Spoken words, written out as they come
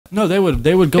No, they would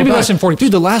go maybe back. less than 40%.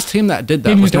 Dude, the last team that did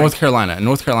that was North Carolina, and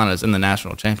North Carolina is in the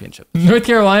national championship. North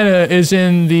Carolina is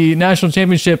in the national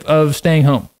championship of staying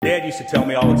home. Dad used to tell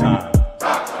me all the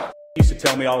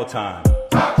time.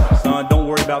 Son, don't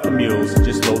worry about the mules,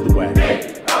 just load the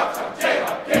wagon.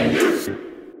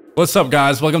 What's up,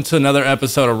 guys? Welcome to another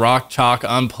episode of Rock Chalk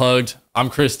Unplugged. I'm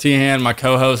Chris Tehan, my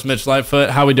co-host Mitch Lightfoot.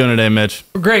 How we doing today, Mitch?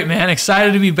 We're great, man.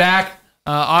 Excited to be back.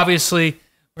 Obviously,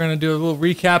 we're going to do a little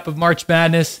recap of March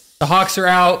Madness. The Hawks are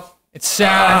out. It's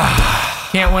sad.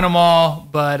 Can't win them all,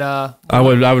 but I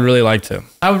would really like to.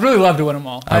 I would really love to win them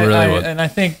all. I really would. And I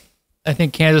think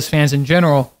Kansas fans in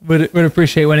general would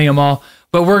appreciate winning them all.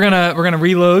 But we're gonna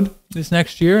reload this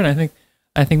next year, and I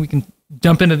think we can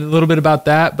jump into a little bit about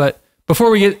that. But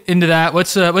before we get into that,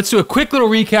 let's do a quick little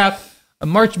recap of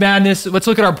March Madness. Let's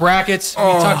look at our brackets. We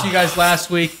talked to you guys last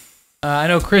week. I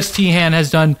know Chris Tehan has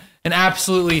done an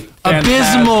absolutely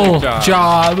abysmal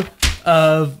job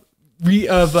of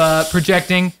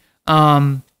projecting.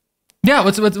 Yeah,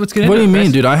 let's get into it. What do you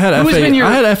mean, dude? I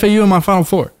had FAU in my Final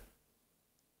Four.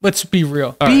 Let's be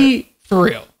real. For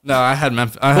real. No, I had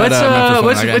Memphis.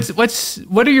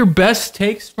 What are your best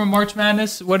takes from March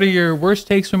Madness? What are your worst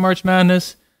takes from March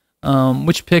Madness?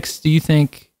 Which picks do you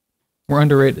think were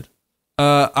underrated?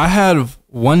 I had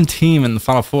one team in the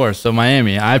Final Four, so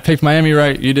Miami. I picked Miami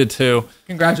right. You did too.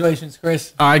 Congratulations,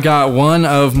 Chris. I got one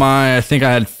of my. I think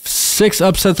I had 6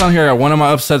 upsets on here. I got one of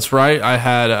my upsets right. I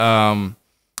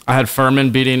had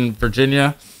Furman beating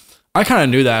Virginia. I kind of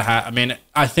knew that. I mean,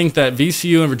 I think that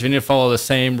VCU and Virginia follow the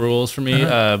same rules for me.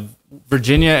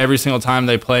 Virginia, every single time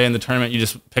they play in the tournament, you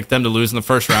just pick them to lose in the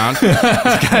first round.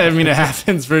 I mean, it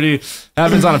happens on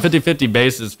a 50-50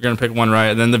 basis. You're going to pick one right.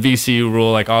 And then the VCU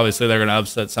rule, like, obviously they're going to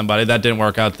upset somebody. That didn't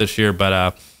work out this year.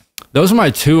 But those are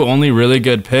my 2 only really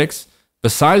good picks.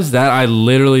 Besides that, I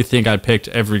literally think I picked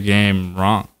every game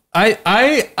wrong. I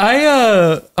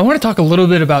want to talk a little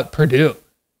bit about Purdue.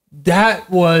 That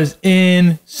was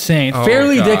insane. Oh,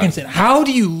 Fairleigh God. Dickinson. How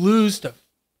do you lose to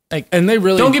And they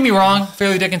really don't get me wrong,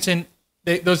 Fairleigh Dickinson,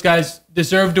 those guys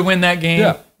deserved to win that game.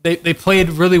 Yeah. They played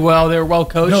really well. They were well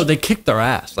coached. No, they kicked their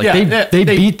ass. Like Yeah, they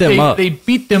beat them up. They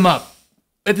beat them up.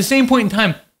 At the same point in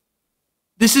time,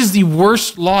 this is the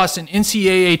worst loss in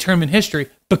NCAA tournament history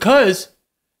because,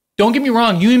 don't get me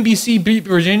wrong, UMBC beat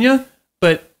Virginia,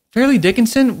 but Fairleigh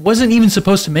Dickinson wasn't even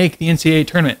supposed to make the NCAA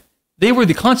tournament. They were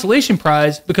the consolation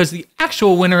prize because the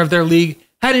actual winner of their league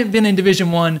hadn't been in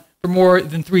Division I for more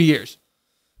than 3 years.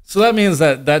 So that means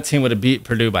that team would have beat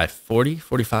Purdue by 40,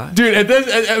 45? Dude,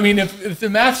 I mean, if the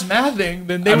math's mathing,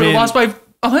 then they would have lost by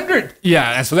 100.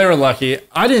 Yeah, and so they were lucky.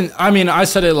 I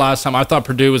said it last time. I thought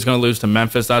Purdue was going to lose to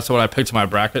Memphis. That's what I picked in my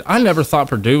bracket. I never thought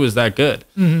Purdue was that good.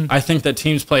 Mm-hmm. I think that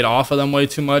teams played off of them way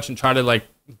too much and try to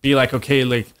be like, okay,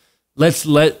 let's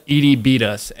let Edie beat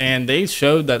us. And they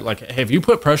showed that, hey, if you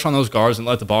put pressure on those guards and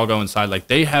let the ball go inside,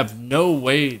 they have no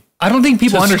way. I don't think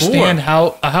people understand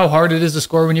how hard it is to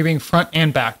score when you're being front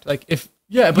and backed. But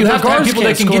you have to have people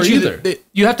that can get you.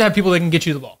 You have to have people that can get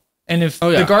you the ball. And if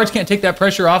the guards can't take that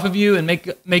pressure off of you and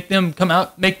make them come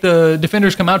out, make the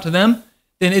defenders come out to them,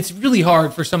 then it's really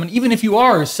hard for someone, even if you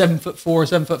are 7'4",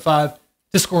 7'5",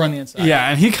 to score on the inside. Yeah,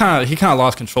 and he kind of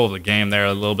lost control of the game there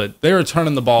a little bit. They were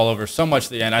turning the ball over so much at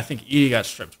the end. I think Edie got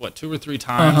stripped 2 or 3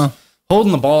 times,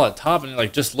 holding the ball at top, and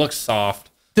it just looks soft.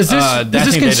 Does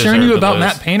this concern you about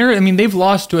Matt Painter? I mean, they've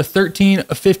lost to a 13,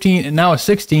 a 15, and now a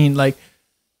 16.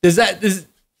 Is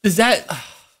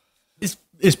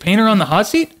Painter on the hot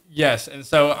seat? Yes, and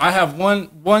so I have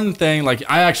one thing.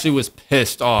 I actually was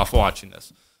pissed off watching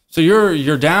this. So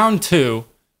you're down 2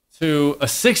 to a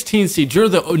 16 seed. You're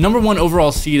the number 1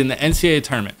 overall seed in the NCAA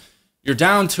tournament. You're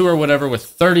down 2 or whatever with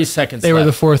 30 seconds. They were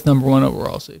the 4th number 1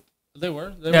 overall seed. They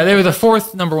were. They were the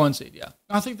 4th number 1 seed. Yeah.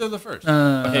 I think they're the first.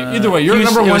 Okay. Either way, you're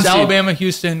number 1 seed. Alabama,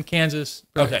 Houston, Kansas.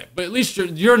 Okay, but at least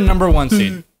you're number 1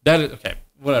 seed. That is okay.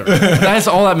 Whatever. That's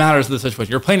all that matters in this situation.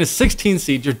 You're playing a 16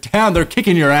 seed. You're down. They're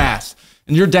kicking your ass,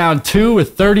 and you're down 2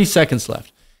 with 30 seconds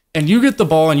left. And you get the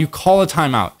ball and you call a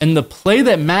timeout. And the play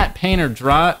that Matt Painter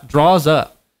draws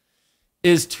up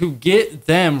is to get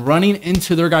them running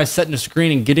into their guy setting a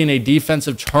screen and getting a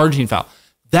defensive charging foul.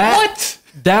 That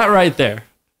right there.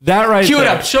 Cue it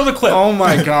up. Show the clip. Oh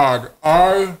my God.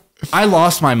 I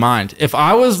lost my mind. If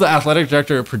I was the athletic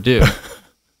director at Purdue,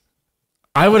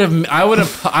 I would have showed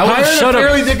up.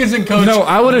 Fairleigh Dickinson coach. No,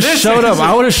 I would have showed up.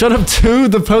 I would have showed up to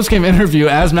the post-game interview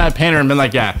as Matt Painter and been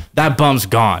like, yeah, that bum's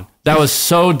gone. That was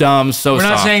so dumb, so We're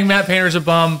not soft. saying Matt Painter's a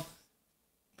bum.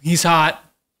 He's hot.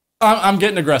 I'm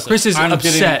getting aggressive. Chris is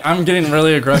upset. I'm getting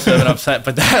really aggressive and upset.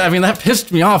 But that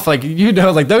pissed me off. Like,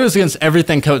 that was against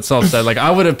everything Coach Self said. Like,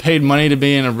 I would have paid money to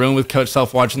be in a room with Coach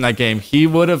Self watching that game. He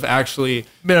would have actually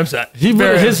been upset.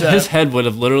 His head would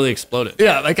have literally exploded.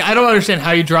 Yeah, like I don't understand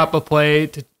how you drop a play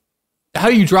to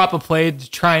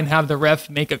try and have the ref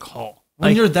make a call.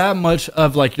 When you're that much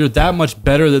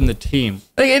better than the team.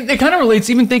 Like it kind of relates.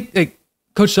 Even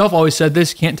Coach Self always said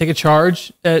this: you can't take a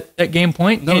charge at game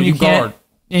point. No, you guard.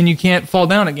 And you can't fall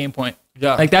down at game point.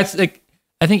 Yeah. Like that's like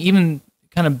I think even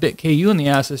kind of bit KU in the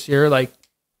ass this year, like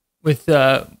with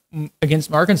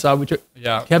against Arkansas,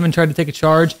 Kevin tried to take a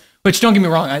charge. Which don't get me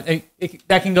wrong,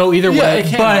 that can go either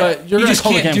way. But you just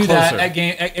can't do that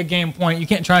at game point. You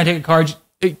can't try and take a charge.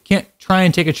 You can't try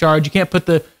and take a charge. You can't put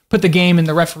the game in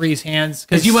the referee's hands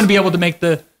because you want to be able to make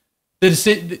the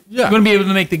decision. You want to be able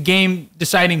to make the game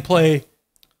deciding play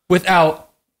without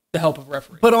the help of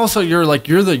referee. But also, you're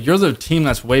the team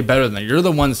that's way better than that. You're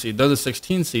the 1 seed. They're the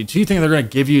 16 seed. Do you think they're going to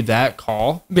give you that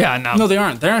call? Yeah, no. No, they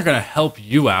aren't. They aren't going to help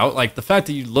you out. Like, the fact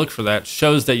that you look for that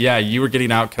shows that, you were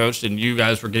getting out-coached and you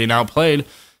guys were getting outplayed,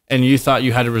 and you thought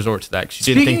you had to resort to that because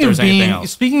you didn't think there was anything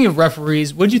else. Speaking of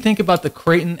referees, what did you think about the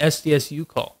Creighton SDSU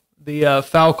call? The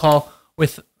foul call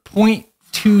with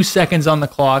 0.2 seconds on the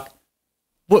clock.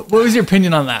 What was your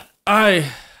opinion on that?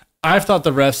 I've thought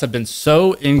the refs have been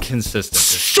so inconsistent.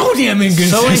 So damn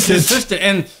inconsistent. So inconsistent.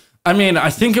 And, I mean,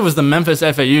 I think it was the Memphis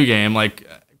FAU game. Like,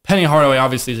 Penny Hardaway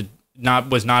obviously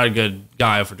was not a good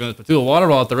guy for doing this, but threw a water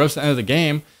ball at the refs at the end of the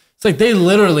game. It's like they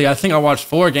literally, I think I watched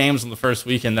 4 games on the first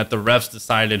weekend that the refs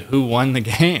decided who won the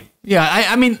game. Yeah,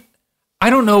 I mean,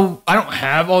 I don't know. I don't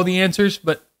have all the answers,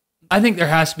 but I think there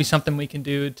has to be something we can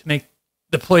do to make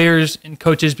the players and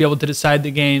coaches be able to decide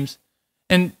the games.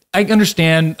 And I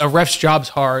understand a ref's job's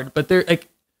hard, but they're like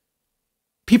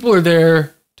people are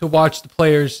there to watch the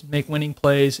players make winning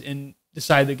plays and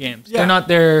decide the games. Yeah. They're not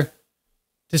there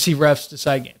to see refs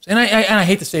decide games. And I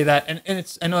hate to say that, and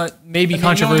it's I know it may be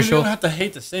controversial. You don't have to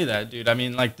hate to say that, dude. I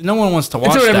mean, like no one wants to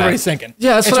watch. That's what that. Everybody's thinking.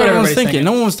 Yeah, that's what everyone's thinking.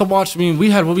 No one wants to watch. I mean, we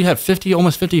had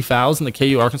almost 50 fouls in the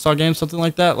KU Arkansas game, something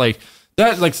like that.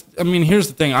 I mean, here's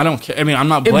the thing. I don't care. I mean, I'm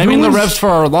not blaming the refs for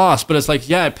our loss, but it's like,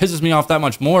 it pisses me off that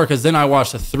much more because then I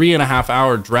watched a 3.5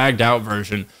 hour dragged out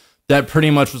version that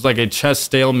pretty much was like a chess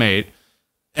stalemate,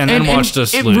 and then watched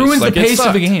us lose. It ruins the pace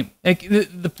of a game. Like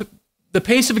the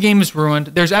pace of a game is ruined.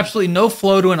 There's absolutely no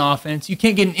flow to an offense. You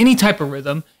can't get in any type of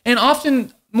rhythm, and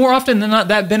more often than not,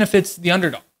 that benefits the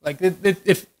underdog. Like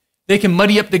if they can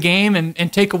muddy up the game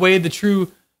and take away the true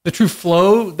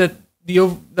flow that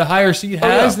the higher seed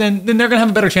has, then they're gonna have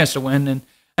a better chance to win. And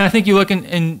I think you look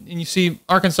and you see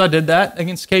Arkansas did that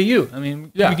against KU. I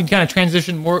mean, we can kind of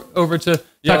transition more over to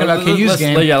talking about KU's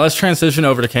game. Let's transition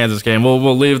over to Kansas game.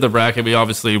 We'll leave the bracket. We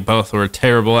obviously both were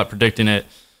terrible at predicting it.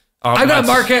 I got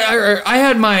Marquette. I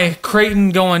had my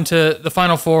Creighton going to the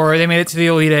Final Four. They made it to the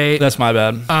Elite Eight. That's my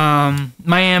bad.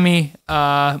 Miami.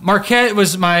 Marquette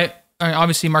was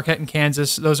obviously Marquette and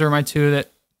Kansas. Those are my two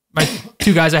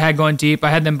guys I had going deep. I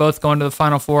had them both going to the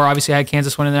Final Four. Obviously, I had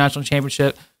Kansas winning the national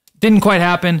championship. Didn't quite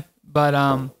happen, but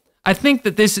I think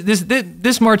that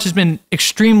this March has been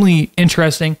extremely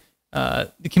interesting.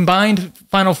 The combined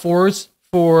Final Fours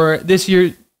for this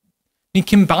year, the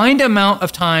combined amount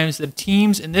of times that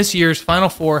teams in this year's Final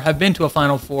Four have been to a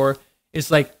Final Four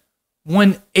is like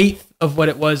 1/8 of what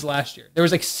it was last year. There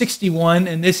was like 61,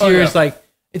 and this year is like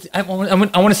I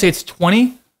want to say it's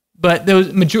 20. But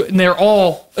they're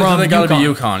all from they gotta UConn.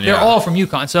 be UConn. Yeah. They're all from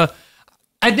UConn. So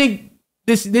I think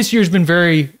this year's been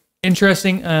very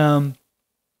interesting. I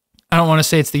don't want to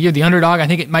say it's the year the underdog. I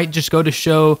think it might just go to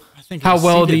show how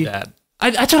well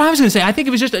that's what I was going to say. I think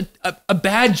it was just a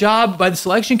bad job by the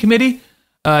selection committee.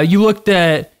 You looked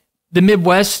at the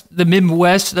Midwest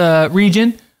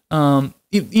region,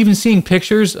 even seeing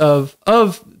pictures of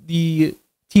the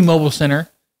T-Mobile Center.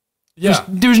 Yeah,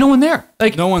 there's no one there.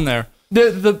 Like no one there.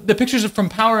 The pictures from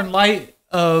Power and Light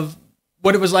of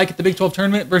what it was like at the Big 12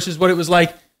 tournament versus what it was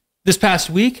like this past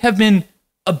week have been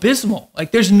abysmal.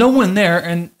 Like there's no one there,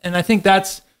 and I think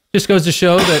that's just goes to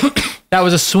show that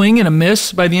was a swing and a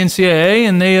miss by the NCAA,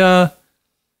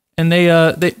 and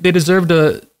they deserve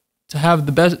to have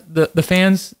the best the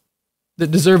fans that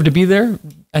deserve to be there.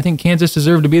 I think Kansas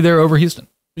deserved to be there over Houston.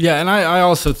 Yeah, and I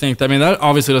also think that, I mean, that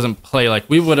obviously doesn't play like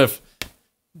we would have.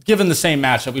 Given the same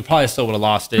matchup, we probably still would have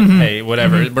lost it. Mm-hmm. Hey,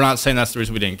 whatever. Mm-hmm. We're not saying that's the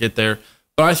reason we didn't get there,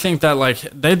 but I think that like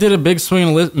they did a big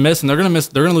swing and miss, and they're gonna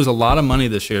lose a lot of money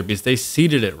this year because they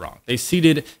seeded it wrong. They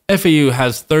seeded FAU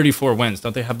has 34 wins.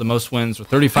 Don't they have the most wins or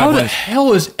 35 wins? How the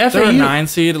hell is FAU? They're a 9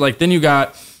 seed. Like then you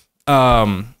got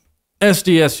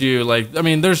SDSU. Like I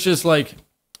mean, there's just like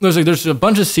there's a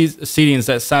bunch of seedings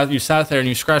that you sat there and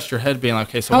you scratched your head being like,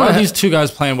 okay, so why are these two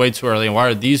guys playing way too early, and why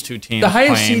are these two teams? The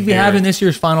highest playing seed we have in this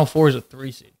year's Final Four is a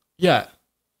 3 seed. Yeah.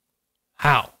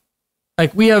 How?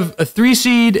 Like we have a 3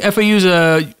 seed. FAU's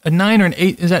a 9 or an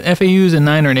 8. Is that FAU's a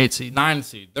 9 or an 8 seed? 9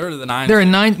 seed. They're the 9. They're a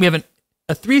 9. We have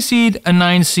a 3 seed, a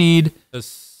 9 seed, a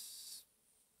 6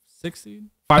 seed,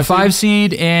 a 5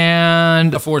 seed,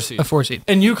 and a 4 seed. A 4 seed.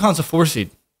 And UConn's a 4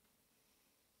 seed.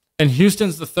 And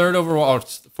Houston's the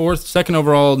second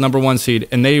overall number 1 seed,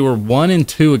 and they were 1 and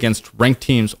 2 against ranked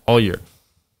teams all year.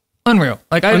 Unreal.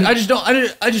 Like I just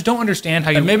don't understand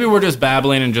how you. And maybe we're just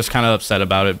babbling and just kind of upset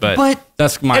about it, but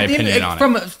that's my opinion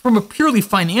on it. From a purely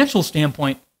financial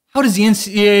standpoint, how does the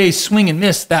NCAA swing and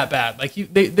miss that bad? Like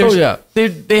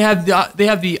they have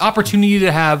the opportunity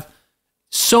to have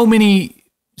so many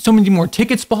more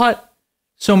tickets bought,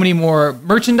 so much more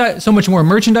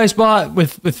merchandise bought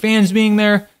with fans being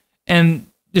there. And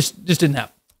just didn't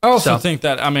happen. I also think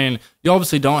that, I mean, you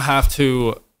obviously don't have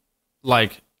to,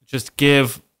 like, just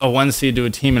give a 1 seed to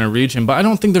a team in a region, but I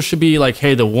don't think there should be, like,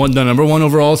 hey, the number 1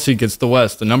 overall seed gets the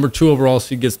West, the number 2 overall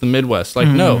seed gets the Midwest. Like,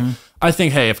 no. I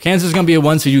think, hey, if Kansas is going to be a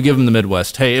 1 seed, you give them the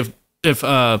Midwest. Hey, if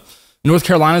North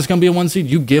Carolina is going to be a 1 seed,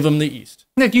 you give them the East.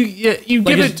 Nick, you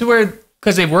give it to where,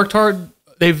 because they've worked hard,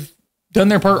 they've done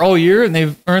their part all year, and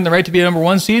they've earned the right to be a number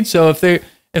 1 seed, so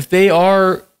if they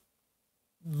are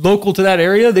local to that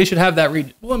area, they should have that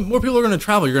region. Well, more people are going to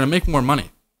travel. You're going to make more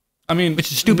money. I mean,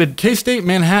 which is stupid. K-State,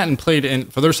 Manhattan played in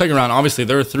for their second round. Obviously,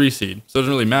 they're a 3 seed, so it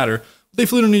doesn't really matter. They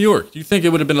flew to New York. Do you think it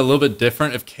would have been a little bit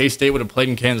different if K-State would have played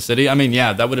in Kansas City? I mean,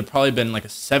 yeah, that would have probably been like a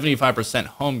 75%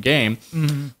 home game,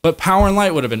 but Power and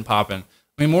Light would have been popping.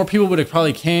 I mean, more people would have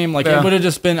probably came. Like, it would have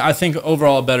just been, I think,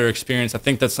 overall a better experience. I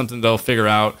think that's something they'll figure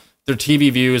out. Their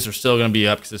TV views are still going to be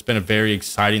up because it's been a very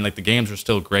exciting, like the games are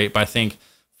still great, but I think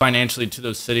financially to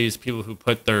those cities, people who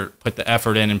put the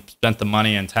effort in and spent the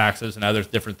money and taxes and other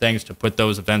different things to put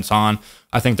those events on,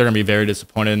 I think they're going to be very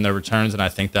disappointed in their returns. And I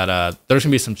think that there's going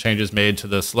to be some changes made to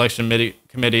the selection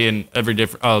committee and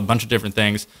a bunch of different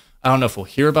things. I don't know if we'll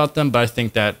hear about them, but I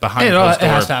think that behind closed door,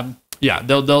 it has to happen. Yeah,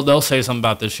 they'll say something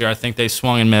about this year. I think they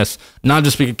swung and missed, not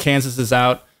just because Kansas is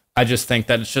out. I just think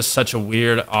that it's just such a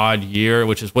weird, odd year,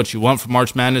 which is what you want from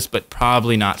March Madness, but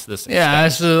probably not to this extent. Yeah,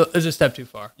 it's a step too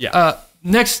far. Yeah.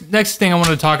 Next thing I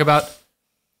wanted to talk about,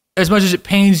 as much as it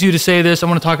pains you to say this, I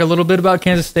want to talk a little bit about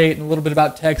Kansas State and a little bit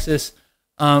about Texas.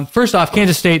 First off,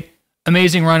 Kansas State,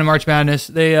 amazing run in March Madness.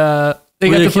 They got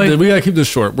to play. We got to keep this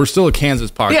short. We're still a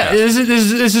Kansas podcast. Yeah,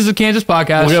 this is a Kansas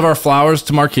podcast. We'll give our flowers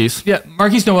to Marquise. Yeah,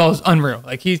 Marquise Noel is unreal.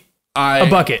 Like a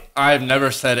bucket. I've never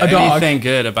said anything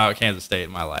good about Kansas State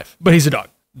in my life. But he's a dog.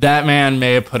 That man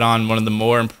may have put on one of the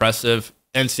more impressive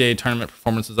NCAA tournament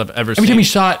performances I've ever seen. Every time he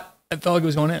shot, I felt like it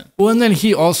was going in. Well, and then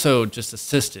he also just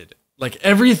assisted. Like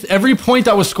every point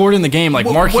that was scored in the game, like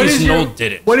Marquise Noel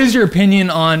did it. What is your opinion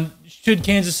on should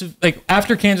Kansas, like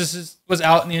after Kansas was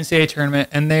out in the NCAA tournament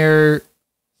and they're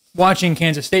watching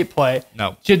Kansas State play?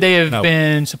 No. Should they have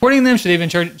been supporting them? Should they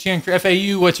have been cheering for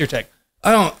FAU? What's your take?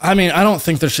 I don't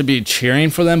think there should be cheering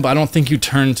for them, but I don't think you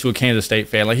turn to a Kansas State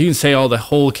fan. Like you can say all the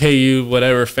whole KU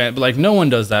whatever fan, but like no one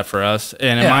does that for us.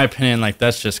 And in my opinion, like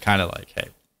that's just kind of like, hey,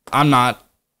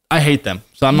 I hate them,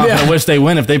 so I'm not gonna wish they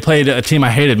win. If they played a team I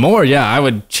hated more, I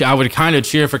would kind of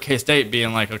cheer for K-State,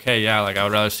 being like, okay, like I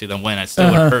would rather see them win. It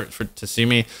still would hurt to see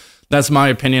me. That's my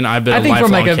opinion. I've been a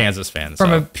lifelong Kansas fan.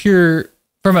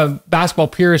 From a basketball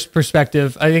purist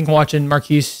perspective, I think watching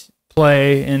Marquise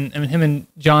play and him and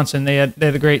Johnson, they had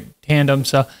a great tandem.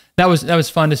 So that was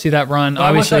fun to see that run. Well,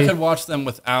 obviously, I wish I could watch them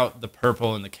without the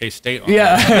purple and the K-State on.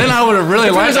 Yeah, then I would have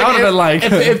really liked. I would have been like,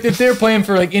 if they're playing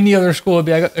for like any other school, it'd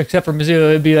be like, except for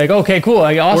Mizzou, it'd be like, okay, cool,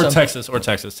 like awesome. Or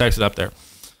Texas up there.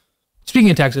 Speaking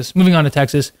of Texas, moving on to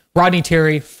Texas, Rodney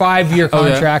Terry, 5-year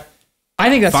contract. I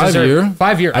think that's deserved.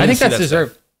 5 year. I think that's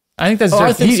deserved. I think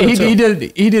that's deserved.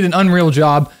 He did an unreal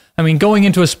job. I mean, going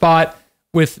into a spot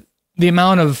with the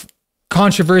amount of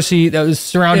controversy that was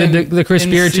surrounded the Chris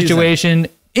Beard situation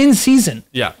in season.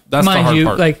 Yeah, that's the hard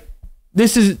part. Like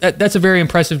that's a very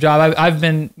impressive job. I've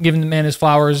been giving the man his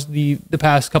flowers the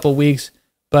past couple of weeks,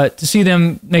 but to see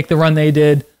them make the run they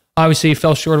did, obviously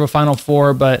fell short of a Final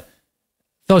Four, but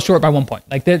fell short by 1 point.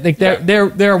 Like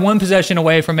they're one possession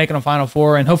away from making a Final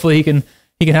Four, and hopefully he can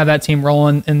have that team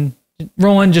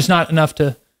rolling, just not enough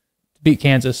to beat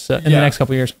Kansas in the next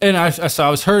couple of years. And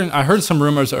I heard some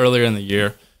rumors earlier in the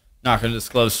year. Not going to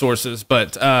disclose sources,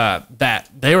 but that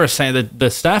they were saying that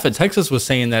the staff at Texas was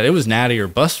saying that it was natty or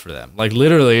bust for them. Like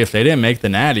literally, if they didn't make the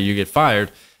natty, you get fired.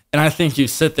 And I think you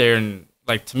sit there and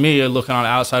like to me, looking on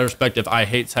an outside perspective, I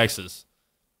hate Texas.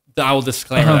 I will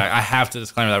disclaimer that. I have to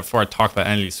disclaimer that before I talk about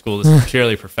any school. This is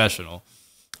purely professional.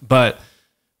 But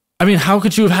I mean, how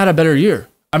could you have had a better year?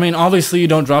 I mean, obviously you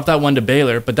don't drop that one to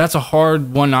Baylor, but that's a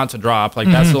hard one not to drop. Like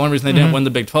that's the only reason they didn't win the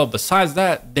Big 12. Besides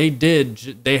that,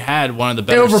 they had one of the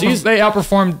better seasons. They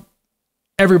outperformed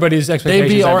everybody's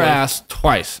expectations. They beat our ass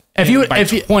twice. If you would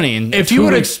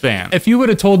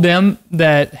have told them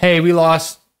that, hey, we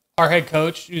lost our head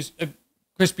coach, who's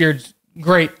Chris Beard's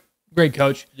great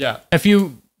coach. Yeah. If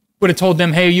you would have told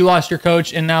them, hey, you lost your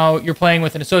coach and now you're playing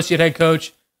with an associate head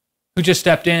coach who just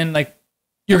stepped in, like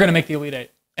you're going to make the Elite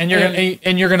Eight. And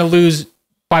you're gonna lose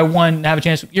by one and have a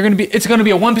chance. It's gonna be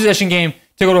a one possession game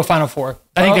to go to a Final Four.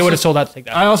 I think they would have sold out to take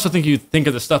that. I also think you think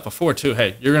of the stuff before too.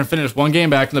 Hey, you're gonna finish one game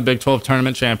back in the Big 12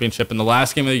 tournament championship in the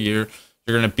last game of the year.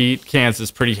 You're gonna beat Kansas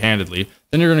pretty handedly.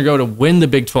 Then you're gonna go to win the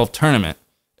Big 12 tournament,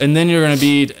 and then you're gonna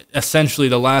be essentially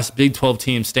the last Big 12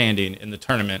 team standing in the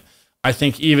tournament. I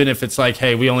think even if it's like,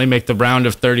 hey, we only make the round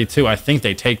of 32, I think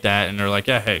they take that and they're like,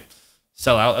 yeah, hey.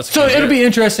 Sell out. So it'll be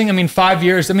interesting. I mean, 5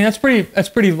 years. I mean, that's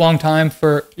pretty long time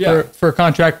for a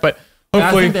contract. But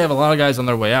hopefully, I think they have a lot of guys on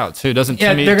their way out too. Doesn't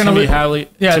Timmy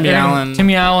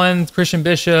Allen, Christian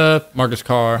Bishop, Marcus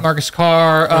Carr.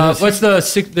 What's the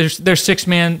six? There's 6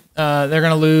 man. They're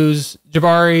gonna lose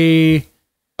Jabari.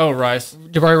 Oh, Rice.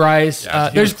 Jabari Rice. Yeah,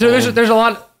 there's a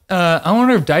lot. I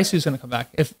wonder if Daisu's gonna come back.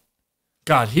 If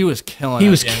God, he was killing. He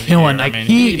was killing. Like I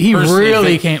mean, he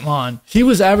really came on. He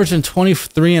was averaging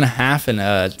 23.5 and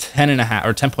 10.5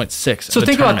 or 10.6. So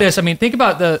think about this. I mean, think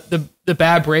about the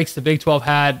bad breaks the Big 12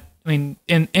 had. I mean,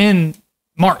 in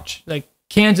March, like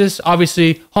Kansas,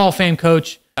 obviously Hall of Fame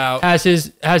coach has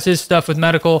his stuff with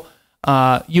medical.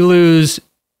 You lose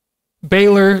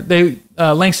Baylor.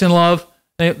 Langston Love.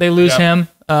 They lose him.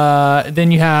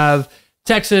 Then you have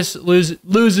Texas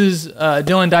loses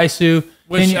Dylan Daisu.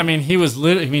 Which he was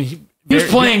literally. He was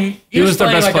playing. He was their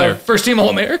best player, first team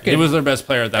All-American. He was their best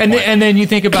player at that point. And then you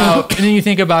think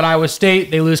about Iowa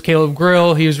State. They lose Caleb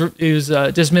Grill. He was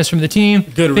dismissed from the team.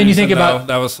 Good. Then you think about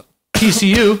that was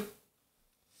TCU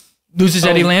loses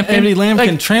Eddie Lampkin. Eddie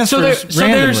Lampkin transfers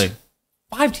randomly. There's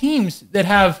 5 teams that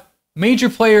have major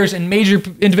players and major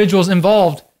individuals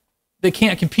involved that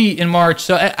can't compete in March.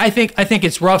 So I think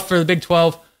it's rough for the Big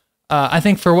 12. I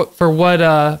think for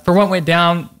what went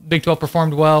down, Big 12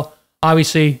 performed well.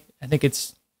 Obviously, I think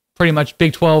it's pretty much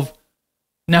Big 12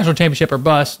 national championship or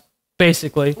bust,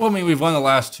 basically. Well, I mean, we've won the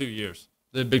last 2 years.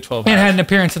 The Big 12 and had an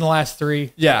appearance in the last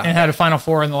 3. Yeah, and had a Final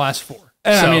Four in the last 4.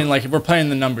 And so, I mean, like if we're playing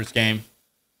the numbers game,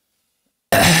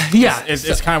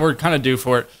 it's kind of we're kind of due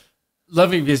for it.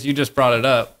 Lovey, because you just brought it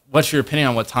up. What's your opinion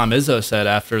on what Tom Izzo said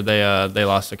after they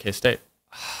lost to K-State?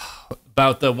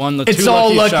 About the 2 it's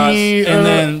all lucky shots, and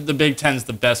then the Big Ten's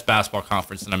the best basketball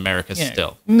conference in America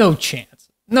still. No chance.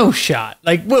 No shot.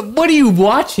 Like, what are you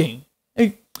watching?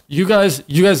 Like, you guys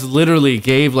literally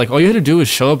gave, like, all you had to do was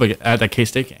show up at that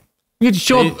K-State game. You had to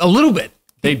show up a little bit.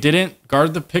 They didn't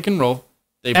guard the pick and roll.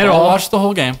 They ball watched the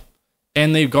whole game,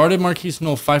 and they guarded Marquise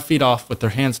Knoll 5 feet off with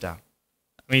their hands down.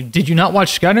 I mean, did you not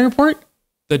watch Scouting Report?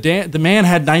 The man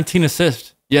had 19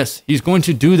 assists. Yes, he's going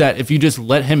to do that if you just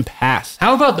let him pass.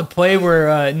 How about the play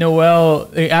where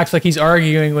Noel acts like he's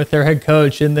arguing with their head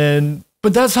coach, and then...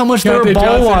 But that's how much they were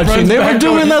ball watching. They were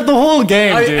doing that the whole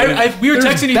game, dude. We were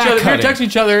texting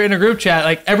each other in a group chat,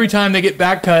 like every time they get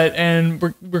back cut and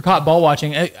we're caught ball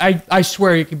watching. I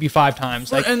swear it could be 5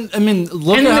 times. Like, and I mean,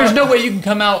 there's no way you can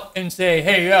come out and say,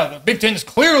 hey, yeah, the Big Ten is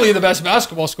clearly the best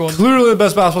basketball school. Clearly the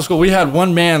best basketball school. We had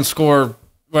one man score...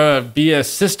 be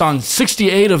assist on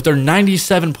 68 of their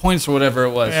 97 points or whatever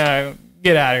it was. Yeah,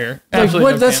 get out of here. Like,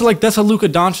 what? That's a Luka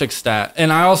Doncic stat.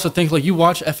 And I also think like you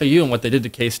watch FAU and what they did to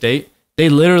K-State. They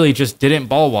literally just didn't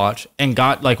ball watch and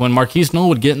got like when Marquise Knoll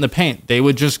would get in the paint, they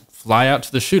would just fly out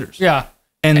to the shooters. Yeah,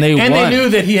 and they knew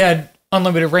that he had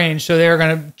unlimited range, so they're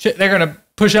gonna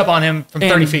push up on him from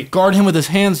 30 feet. Guard him with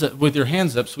your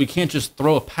hands up, so we can't just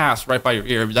throw a pass right by your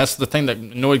ear. That's the thing that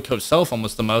annoyed Coach Self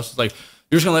almost the most. It's like,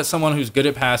 you're just going to let someone who's good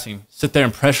at passing sit there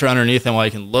and pressure underneath him while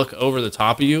he can look over the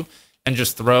top of you and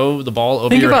just throw the ball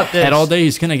over your head all day.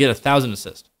 He's going to get 1,000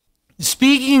 assists.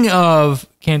 Speaking of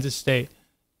Kansas State,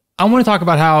 I want to talk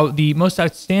about how the most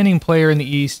outstanding player in the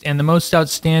East and the most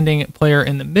outstanding player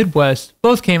in the Midwest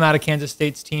both came out of Kansas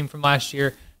State's team from last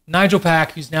year. Nigel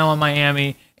Pack, who's now in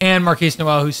Miami, and Marquise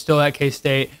Noel, who's still at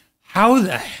K-State. How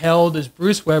the hell does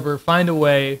Bruce Weber find a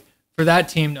way for that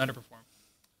team to underperform?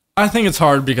 I think it's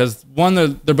hard because, one,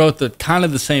 they're both kind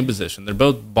of the same position. They're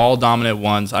both ball-dominant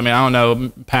ones. I mean, I don't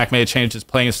know. Pack may have changed his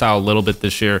playing style a little bit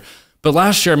this year. But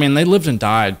last year, I mean, they lived and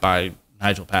died by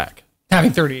Nigel Pack.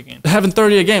 Having 30 a game. Having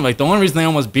 30 a game. Like, the only reason they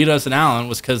almost beat us in Allen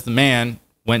was because the man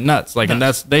went nuts. Like, and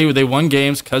they won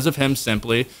games because of him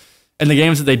simply. And the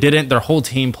games that they didn't, their whole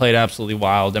team played absolutely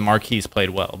wild, and Marquise played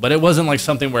well. But it wasn't like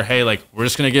something where, hey, like, we're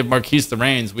just going to give Marquise the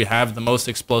reins. We have the most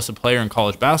explosive player in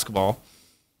college basketball.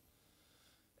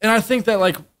 And I think that,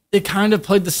 like, it kind of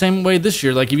played the same way this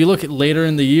year. Like, if you look at later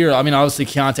in the year, I mean, obviously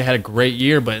Keontae had a great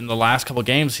year, but in the last couple of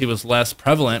games, he was less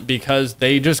prevalent because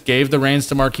they just gave the reins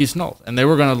to Marquise Knowles, and they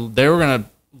were gonna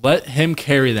let him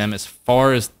carry them as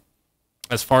far as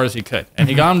he could. And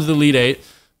he got him to the Elite Eight.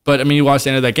 But, I mean, you watch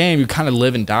the end of that game, you kind of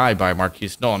live and die by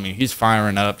Marquise Knowles. I mean, he's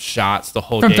firing up shots the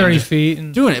whole from game. 30 feet.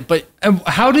 And doing it. But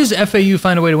how does FAU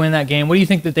find a way to win that game? What do you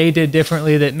think that they did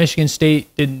differently that Michigan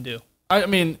State didn't do? I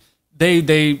mean, they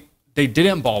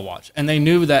didn't ball watch. And they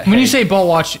knew that. When you say ball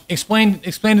watch, explain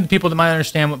to the people that might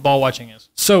understand what ball watching is.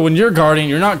 So when you're guarding,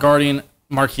 you're not guarding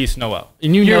Marquise Noel.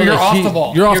 And you're off the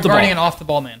ball. You're guarding an off the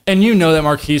ball man. And you know that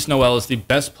Marquise Noel is the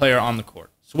best player on the court.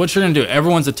 So what you're going to do,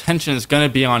 everyone's attention is going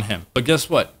to be on him. But guess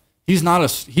what? He's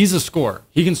a scorer.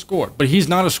 He can score, but he's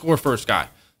not a score-first guy.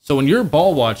 So when you're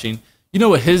ball watching, you know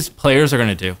what his players are going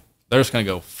to do? They're just going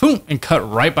to go, boom, and cut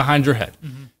right behind your head.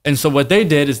 Mm-hmm. And so what they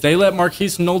did is they let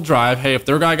Marquise Knowles drive. Hey, if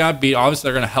their guy got beat, obviously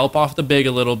they're going to help off the big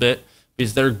a little bit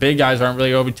because their big guys aren't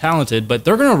really overly talented, but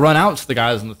they're going to run out to the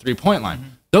guys on the three-point line. Mm-hmm.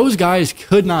 Those guys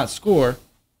could not score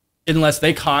unless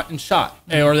they caught and shot,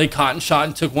 or they caught and shot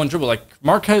and took one dribble. Like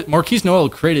Marquise Noel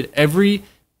created every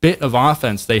bit of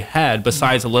offense they had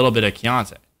besides a little bit of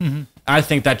Keontae. Mm-hmm. I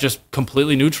think that just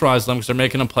completely neutralized them because they're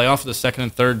making them play off the second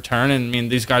and third turn. And I mean,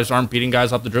 these guys aren't beating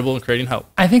guys off the dribble and creating help.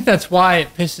 I think that's why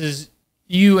it pisses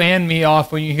you and me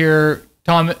off when you hear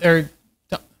Tom Izzo.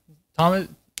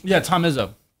 Yeah, Tom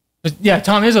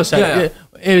Izzo said it.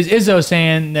 It was Izzo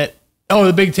saying that, oh,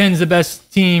 the Big Ten's the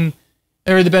best team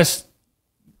or the best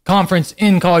conference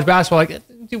in college basketball. Like,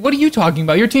 dude, what are you talking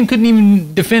about? Your team couldn't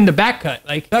even defend a back cut,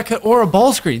 or a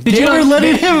ball screen. Did you ever let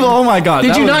him? Oh my God!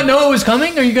 Did you not know it was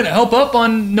coming? Are you going to help up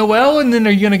on Noel, and then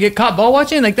are you going to get caught ball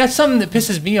watching? Like, that's something that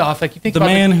pisses me off. Like, you think the about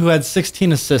man who had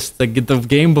 16 assists the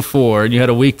game before, and you had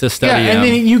a week to study. Yeah, and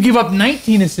then you give up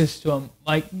 19 assists to him.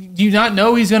 Like, do you not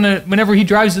know he's gonna? Whenever he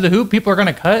drives to the hoop, people are going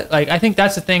to cut. Like, I think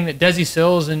that's the thing that Desi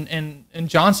Sills and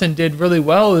Johnson did really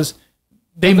well is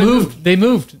they moved. They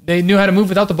knew how to move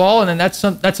without the ball, and then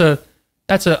that's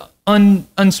a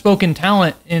unspoken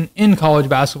talent in college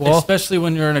basketball. Especially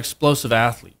when you're an explosive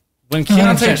athlete. When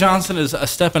Keontae Johnson is a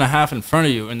step and a half in front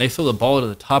of you and they throw the ball to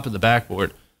the top of the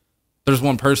backboard, there's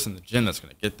one person in the gym that's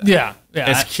going to get that. Yeah.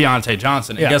 It's Keontae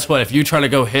Johnson. And guess what? If you try to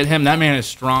go hit him, that man is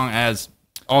strong as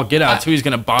all get out, too. He's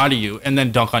going to body you and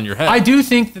then dunk on your head. I do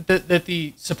think that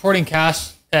the supporting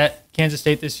cast at Kansas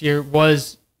State this year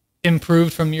was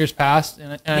improved from years past,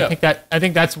 and I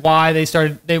think that's why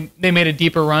they made a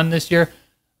deeper run this year.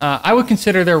 I would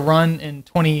consider their run in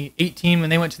 2018 when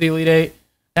they went to the Elite Eight,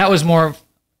 that was more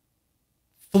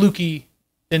fluky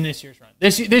than this year's run.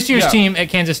 This year's team at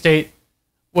Kansas State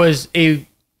was a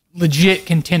legit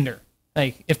contender.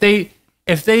 Like, if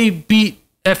they beat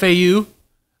FAU,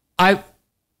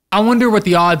 I wonder what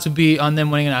the odds would be on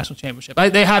them winning a national championship.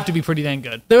 They have to be pretty dang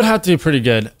good. They would have to be pretty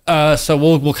good. So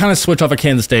we'll kind of switch off of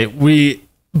Kansas State.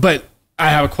 But I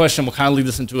have a question. We'll kind of lead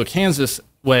this into a Kansas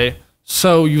way.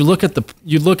 So you look at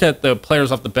the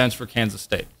players off the bench for Kansas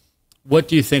State. What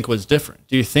do you think was different?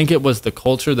 Do you think it was the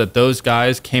culture that those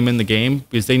guys came in the game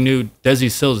because they knew Desi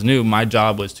Sills knew my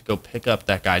job was to go pick up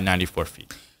that guy 94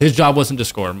 feet. His job wasn't to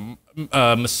score.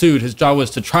 Masood, his job was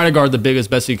to try to guard the big as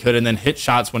best he could and then hit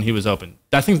shots when he was open.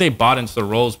 I think they bought into the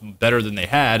roles better than they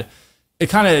had. It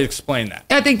kind of explained that.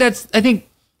 I think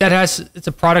it's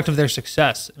a product of their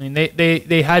success. I mean,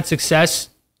 they had success.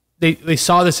 They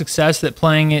saw the success that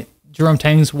playing it Jerome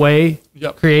Tang's way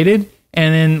created,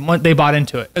 and then they bought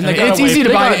into it. And it's easy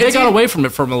to buy. They got away from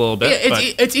it for a little bit.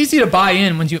 It's easy to buy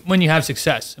in when you have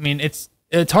success. I mean, it's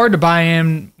hard to buy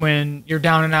in when you're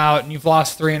down and out and you've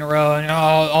lost 3 in a row and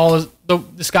all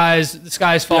the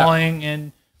sky's falling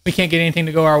and we can't get anything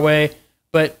to go our way.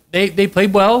 But they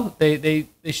played well. They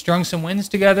strung some wins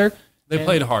together. They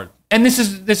played hard. And this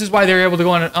is why they were able to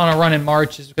go on a run in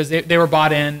March, is because they were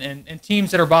bought in, and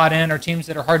teams that are bought in are teams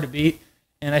that are hard to beat.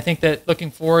 And I think that looking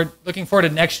forward to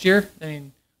next year, I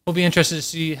mean, we'll be interested to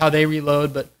see how they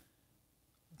reload. But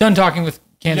done talking with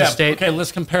Kansas State. Okay,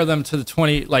 let's compare them to the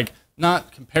 20. Like,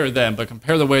 not compare them, but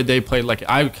compare the way they played. Like,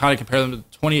 I kind of compare them to the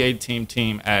 2018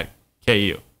 team at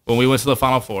KU when we went to the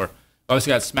Final Four.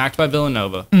 Obviously got smacked by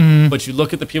Villanova, but you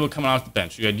look at the people coming off the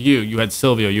bench. You had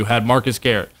Silvio, you had Marcus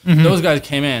Garrett. Those guys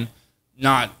came in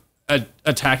not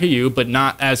attack you, but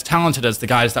not as talented as the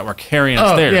guys that were carrying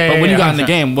us there. Yeah, but when you got in the 100%.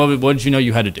 game, what did you know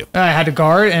you had to do? I had to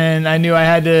guard, and I knew I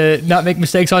had to not make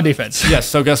mistakes on defense. Yes.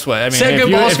 So guess what? I mean, Set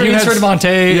good ball screens for DeMonte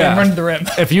and run to the rim.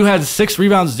 If you had 6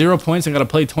 rebounds, 0 points, and got to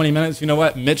play 20 minutes, you know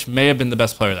what? Mitch may have been the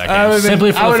best player of that game,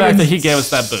 simply for the fact that he gave us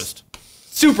that boost.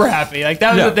 Super happy. Like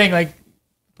that was the thing. Like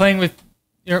playing with,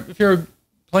 if you're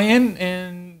playing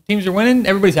and teams are winning,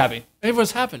 everybody's happy.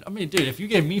 Everyone's happy. I mean, dude, if you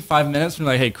gave me 5 minutes and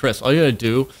you're like, hey, Chris, all you got to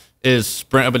do is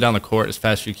sprint up and down the court as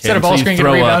fast as you can. Set a ball screen, get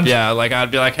a rebound. Yeah, like I'd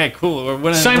be like, hey, cool, we're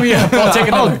winning. Sign me up. I'll take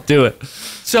another. I'll do it.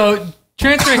 So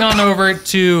transferring on over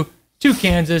to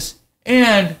Kansas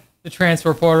and the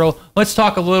transfer portal, let's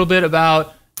talk a little bit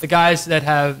about the guys that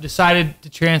have decided to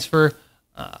transfer.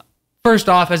 First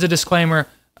off, as a disclaimer,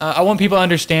 I want people to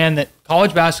understand that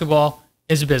college basketball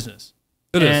is a business.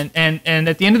 It is. And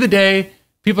at the end of the day,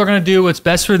 people are going to do what's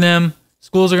best for them.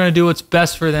 Schools are going to do what's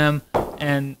best for them,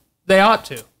 and they ought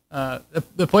to.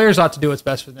 The players ought to do what's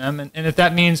best for them, and if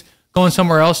that means going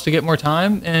somewhere else to get more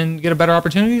time and get a better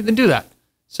opportunity, then do that.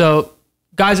 So,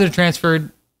 guys that have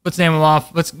transferred, let's name them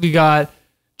off. We got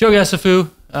Joe Yesufu.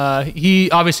 He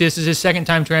obviously, this is his second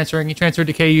time transferring. He transferred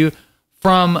to KU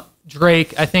from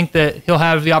Drake. I think that he'll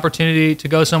have the opportunity to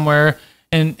go somewhere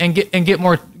and get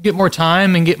more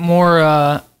time and get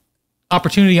more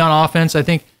opportunity on offense. I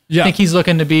think he's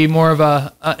looking to be more of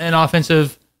an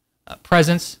offensive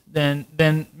presence than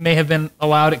may have been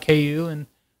allowed at KU, and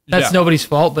that's nobody's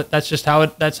fault, but that's just how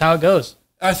it goes.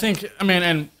 I think, I mean,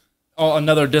 and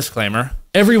another disclaimer,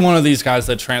 every one of these guys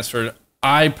that transferred,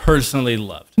 I personally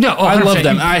loved. No, I love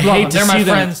them. I hate to see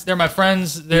them. They're my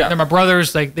friends. They're my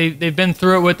brothers. Like they've been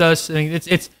through it with us. I mean,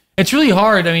 it's really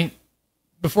hard. I mean,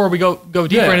 before we go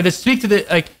deeper into this, speak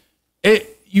to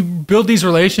you build these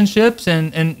relationships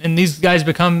and these guys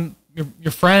become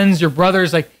your friends, your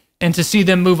brothers, like, and to see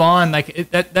them move on,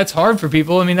 like that's hard for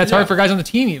people. I mean, that's hard for guys on the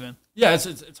team even. Yeah,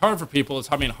 it's hard for people. It's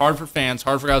hard for fans,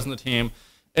 hard for guys on the team.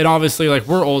 And obviously, like,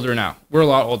 we're older now. We're a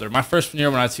lot older. My first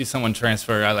year when I'd see someone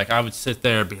transfer, I would sit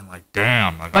there being like,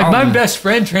 damn. Like my best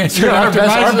friend transferred. Yeah, our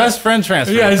best friend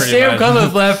transferred. Yeah, Sam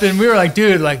Cunliffe left, and we were like,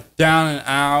 dude, like, down and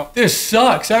out. This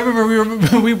sucks. I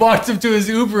remember we walked him to his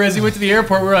Uber as he went to the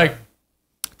airport. We were like,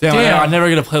 damn. I'm never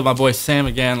going to play with my boy Sam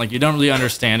again. Like, you don't really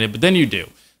understand it, but then you do.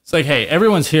 It's like, hey,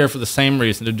 everyone's here for the same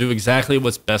reason, to do exactly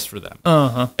what's best for them.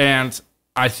 And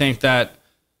I think that,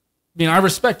 I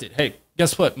respect it. Hey,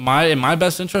 guess what? In my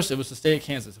best interest, it was to stay at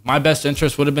Kansas. If my best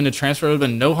interest would have been to transfer, it would have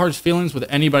been no hard feelings with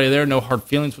anybody there, no hard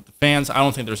feelings with the fans. I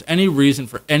don't think there's any reason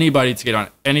for anybody to get on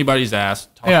anybody's ass,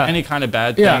 talk any kind of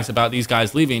bad things about these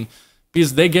guys leaving,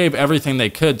 because they gave everything they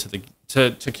could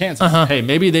to Kansas. Hey,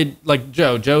 maybe they, like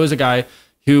Joe. Joe is a guy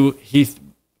who he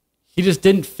just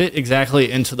didn't fit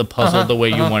exactly into the puzzle the way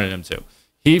you wanted him to.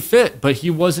 He fit, but he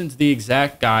wasn't the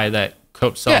exact guy that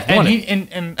Coach Self wanted.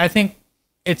 And I think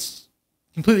it's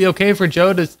completely okay for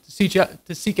Joe to seek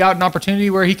out an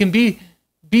opportunity where he can be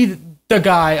the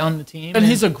guy on the team. And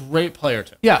he's a great player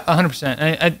too. Yeah, 100%.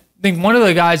 I think one of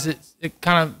the guys that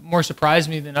kind of more surprised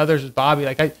me than others was Bobby.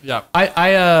 Like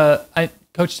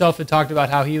Coach Self had talked about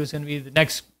how he was going to be the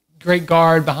next great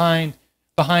guard behind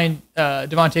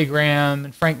Devontae Graham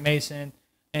and Frank Mason,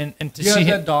 and to see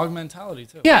that dog mentality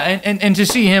too. Yeah, and to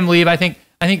see him leave, I think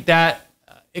that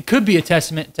it could be a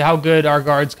testament to how good our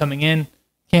guards coming in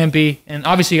can be. And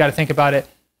obviously, you got to think about it.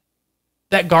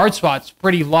 That guard spot's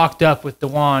pretty locked up with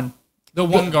DeJuan. The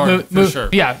one guard for sure.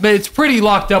 Yeah, but it's pretty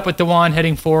locked up with DeJuan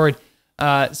heading forward.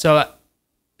 So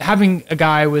having a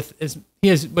guy with he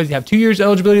has 2 years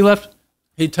eligibility left.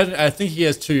 I think he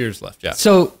has 2 years left. Yeah.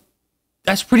 So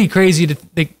that's pretty crazy to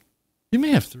think. He may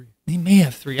have 3. He may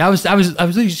have 3. I was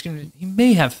really just gonna. He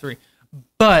may have 3,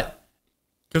 but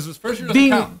because his first year doesn't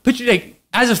count.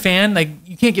 As a fan, like,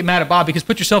 you can't get mad at Bob, because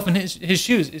put yourself in his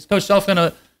shoes. Is Coach Self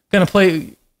gonna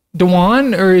play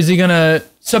DeJuan, or is he gonna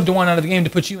sub DeJuan out of the game to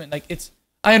put you in? Like,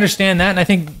 I understand that, and I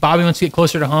think Bobby wants to get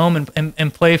closer to home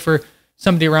and play for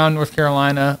somebody around North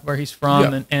Carolina where he's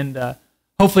from, and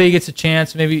hopefully he gets a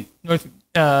chance. Maybe North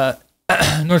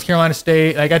Carolina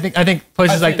State. Like, I think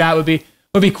places like that would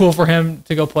be cool for him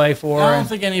to go play for. I don't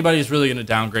think anybody's really going to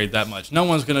downgrade that much. No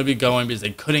one's going to be going because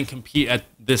they couldn't compete at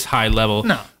this high level.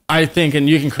 No. I think, and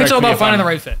you can correct me. It's all about finding the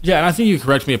right fit. Yeah, and I think you can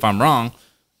correct me if I'm wrong.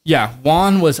 Yeah,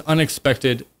 Juan was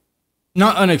unexpected.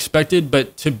 Not unexpected,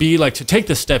 but to take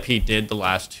the step he did the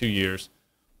last 2 years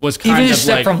was kind even of his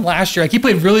step from last year. Like, he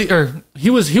played really, he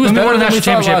was better than the national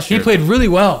championship. He played really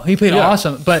well. He played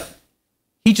awesome, but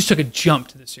he just took a jump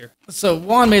to this year. So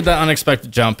Juan made that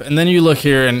unexpected jump, and then you look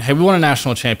here and, hey, we won a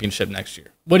national championship next year.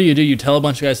 What do? You tell a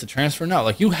bunch of guys to transfer? No,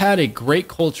 like, you had a great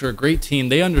culture, a great team.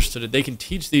 They understood it. They can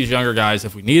teach these younger guys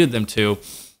if we needed them to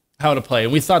how to play,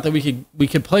 and we thought that we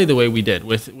could play the way we did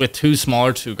with two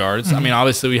smaller two guards. I mean,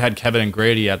 obviously we had Kevin and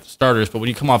Grady at the starters, but when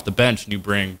you come off the bench and you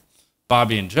bring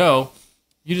Bobby and Joe,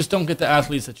 you just don't get the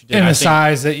athletes that you did. And the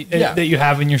size that you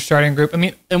have in your starting group. I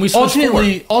mean, and we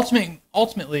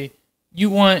ultimately, you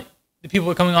want the people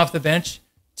who are coming off the bench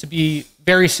to be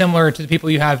very similar to the people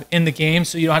you have in the game,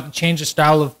 so you don't have to change the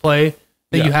style of play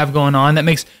that you have going on. That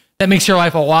makes your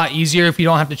life a lot easier if you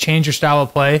don't have to change your style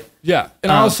of play. Yeah,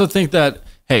 and I also think that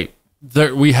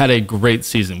we had a great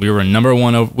season. We were a number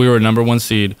one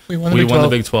seed. We won the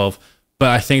Big 12. But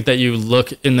I think that you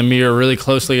look in the mirror really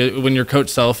closely when you're coach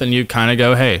self, and you kind of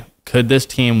go, hey, could this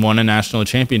team win a national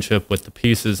championship with the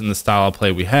pieces and the style of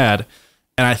play we had?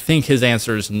 And I think his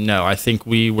answer is no. I think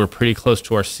we were pretty close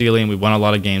to our ceiling. We won a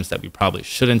lot of games that we probably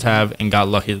shouldn't have, and got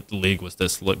lucky that the league was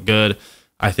this good.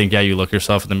 I think, you look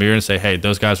yourself in the mirror and say, hey,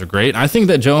 those guys are great. And I think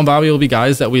that Joe and Bobby will be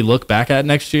guys that we look back at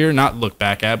next year. Not look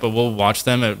back at, but we'll watch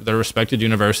them at their respected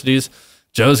universities.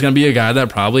 Joe's going to be a guy that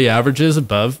probably averages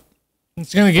above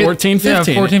it's going to get 14,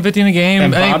 15. 14, 15 a game.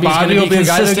 And I think Bobby will be a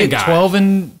guy that guy. get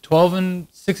 12 and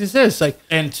 6 assists.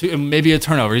 And maybe a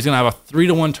turnover. He's going to have a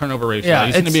 3-to-1 turnover ratio. Yeah,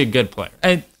 he's going to be a good player.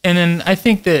 And then I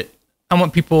think that I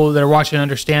want people that are watching to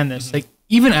understand this. Like,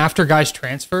 even after guys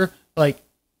transfer,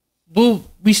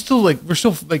 we're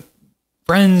still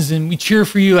friends, and we cheer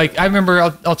for you. Like, I remember,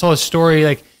 I'll tell a story.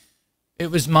 Like,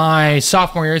 it was my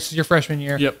sophomore year. This is your freshman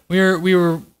year. Yep. We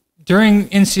were during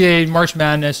NCAA March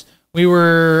Madness. We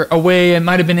were away. It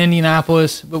might have been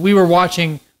Indianapolis, but we were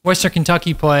watching Western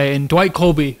Kentucky play, and Dwight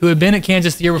Colby, who had been at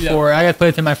Kansas the year before, I got to play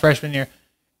with him my freshman year.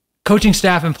 Coaching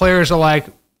staff and players are like,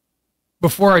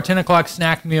 before our 10 o'clock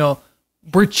snack meal,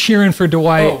 we're cheering for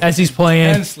Dwight as he's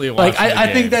playing.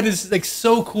 I think that is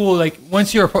so cool. Like,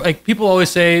 once you're people always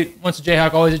say, once a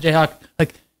Jayhawk, always a Jayhawk.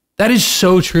 Like, that is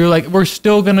so true. Like, we're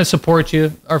still gonna support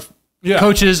you. Our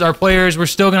coaches, our players, we're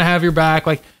still gonna have your back.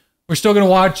 Like, we're still gonna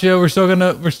watch you. We're still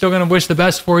gonna wish the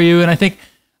best for you. And I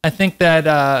think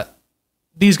that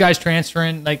these guys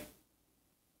transferring,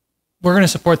 we're gonna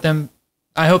support them.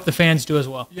 I hope the fans do as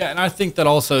well. Yeah, and I think that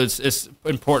also it's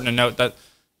important to note that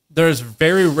there's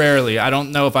very rarely, I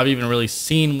don't know if I've even really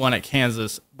seen one at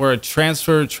Kansas, where a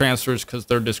transfers because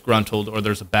they're disgruntled or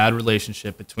there's a bad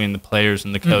relationship between the players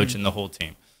and the coach and the whole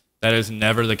team. That is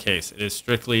never the case. It is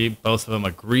strictly both of them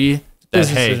agree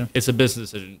that, it's a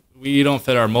business decision. We don't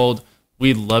fit our mold.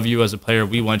 We love you as a player.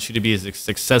 We want you to be as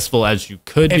successful as you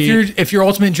could be. If your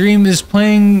ultimate dream is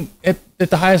playing at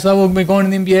the highest level,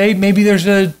 going to the NBA, maybe there's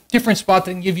a different spot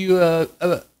that can give you a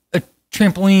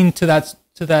trampoline to that.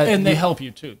 And they help you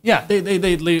too. Yeah, they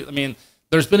leave. I mean,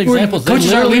 there's been examples.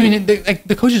 Coaches aren't leaving.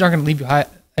 The coaches aren't going to leave you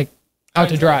out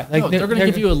to dry. They're going to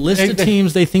give you a list of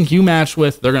teams they think you match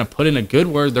with. They're going to put in a good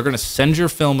word. They're going to send your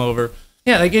film over.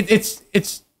 Yeah,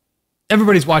 it's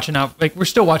everybody's watching out. We're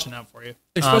still watching out for you.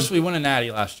 Especially we won a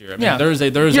natty last year. I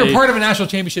mean, you're part of a national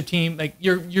championship team.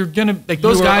 You're gonna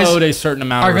those guys owed a certain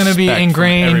amount are going to be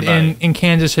ingrained in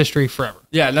Kansas history forever.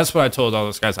 Yeah, and that's what I told all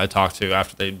those guys I talked to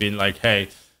after they'd been like, hey,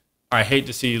 I hate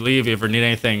to see you leave. If you ever need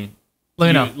anything,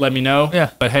 let me know.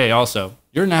 Yeah. But hey, also,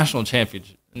 you're a national champion.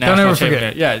 Don't ever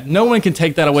forget. Yeah, no one can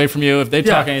take that away from you if they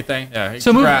talk anything. Yeah,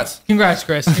 so congrats. Congrats,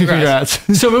 Chris. Congrats.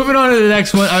 So moving on to the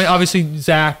next one. I mean, obviously,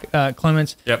 Zach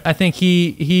Clements. Yep. I think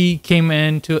he came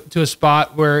into a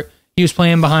spot where he was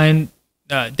playing behind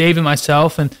Dave and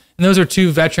myself, and those are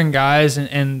two veteran guys,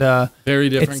 and very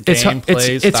different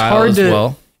gameplay style as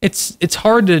well. It's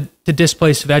hard to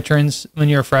displace veterans when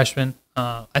you're a freshman.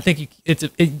 I think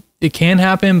it can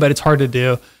happen, but it's hard to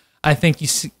do. I think you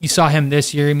saw him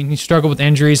this year. I mean, he struggled with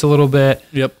injuries a little bit.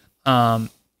 Yep.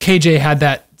 KJ had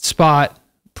that spot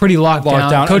pretty locked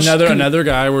down. Coach, another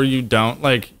guy where you don't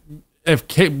we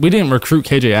didn't recruit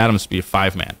KJ Adams to be a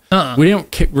 5-man. We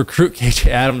didn't recruit KJ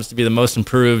Adams to be the most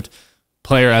improved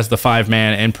player as the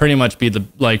 5-man and pretty much be the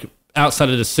outside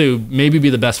of the Sioux, maybe be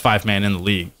the best 5-man in the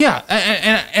league. Yeah,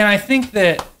 and I think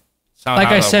that,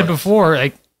 I said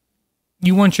before,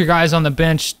 you want your guys on the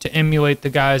bench to emulate the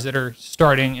guys that are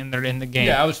starting and they're in the game.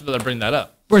 Yeah, I was going to bring that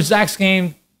up. Where Zach's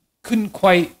game couldn't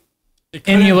quite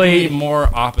emulate more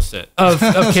opposite of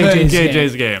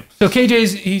KJ's game. So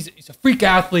KJ's he's a freak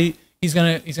athlete. He's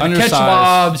gonna catch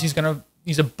lobs.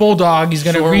 He's a bulldog. He's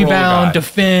gonna rebound,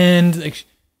 defend.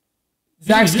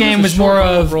 Zach's game was more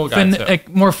of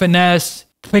more finesse,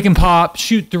 pick and pop,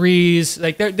 shoot threes.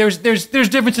 There's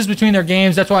differences between their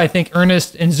games. That's why I think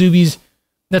Ernest and Zuby's.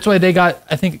 That's why they got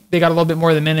a little bit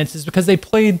more of the minutes, is because they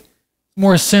played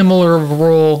more similar of a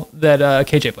role that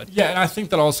KJ played. Yeah, and I think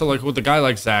that also with a guy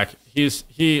like Zach,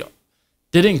 he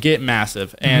didn't get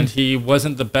massive, and he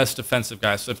wasn't the best defensive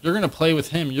guy. So if you're going to play with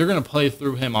him, you're going to play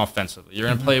through him offensively. You're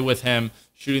going to play with him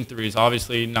shooting threes.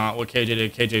 Obviously, not what KJ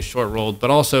did. KJ short rolled, but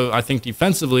also I think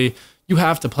defensively, you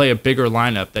have to play a bigger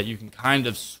lineup that you can kind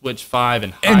of switch five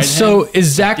and hide And so, him. is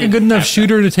Zach a good enough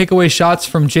shooter to take away shots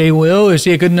from Jay Will? Is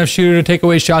he a good enough shooter to take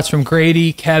away shots from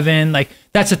Grady, Kevin? Like,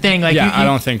 that's the thing. Like, I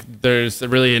don't think there's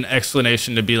really an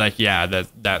explanation to be like,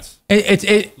 that's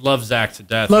love Zach to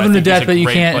death. Love him to death, but you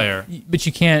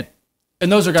can't.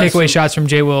 And those are guys take away shots from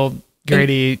Jay Will,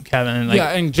 Grady, Kevin. Like,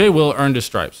 and Jay Will earned his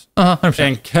stripes. 100%.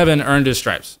 And Kevin earned his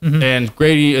stripes. And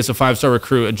Grady is a 5-star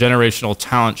recruit, a generational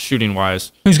talent shooting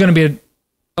wise. Who's going to be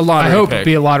a lottery I hope pick.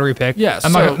 Be a lottery pick. Yeah,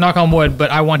 I'm not knock on wood,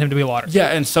 but I want him to be a lottery. Yeah,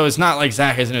 and so it's not like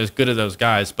Zach isn't as good as those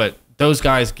guys, but those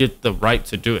guys get the right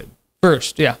to do it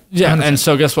first. Yeah, 100%. And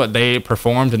so guess what? They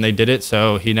performed and they did it.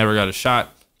 So he never got a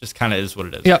shot. Just kind of is what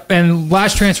it is. Yep. And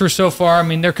last transfer so far. I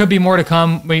mean, there could be more to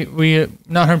come. We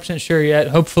not 100% sure yet.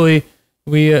 Hopefully,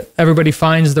 everybody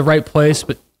finds the right place.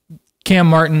 But Cam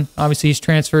Martin, obviously, he's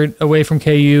transferred away from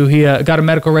KU. He got a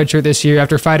medical redshirt this year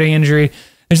after a 5-day injury.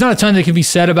 There's not a ton that can be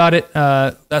said about it.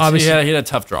 Obviously, he had a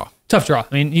tough draw. Tough draw.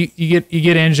 I mean, you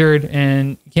get injured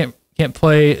and you can't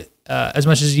play as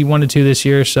much as you wanted to this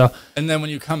year. So. And then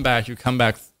when you come back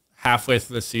halfway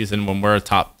through the season when we're a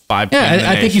top 5 team. Yeah,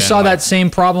 I think you saw that same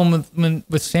problem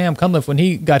with Sam Cunliffe when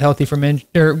he got healthy from injury.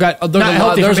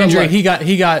 He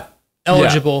got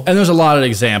eligible. Yeah. And there's a lot of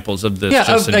examples of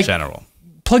this in general.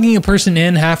 Plugging a person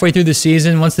in halfway through the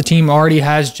season once the team already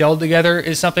has gelled together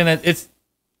is something that it's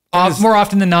more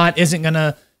often than not isn't going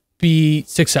to be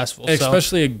successful.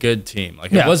 Especially a good team.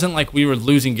 Like it wasn't like we were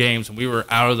losing games and we were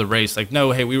out of the race. Like,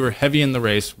 no, hey, we were heavy in the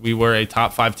race. We were a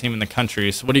top 5 team in the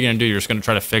country. So what are you going to do? You're just going to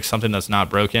try to fix something that's not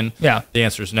broken? Yeah. The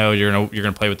answer is no. You're going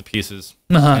to play with the pieces.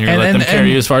 And you're going to let them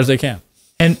carry you as far as they can.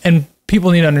 And people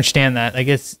need to understand that. Like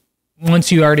it's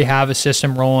once you already have a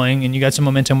system rolling and you got some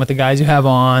momentum with the guys you have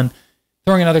on,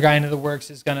 throwing another guy into the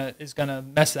works is gonna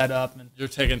mess that up. And you're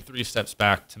taking 3 steps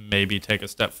back to maybe take a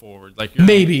step forward. Like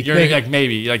maybe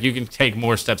you can take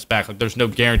more steps back. Like there's no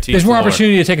guarantee. There's more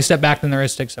opportunity to take a step back than there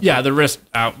is to take a step forward.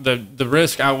 The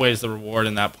risk outweighs the reward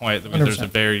in that point. I mean, there's a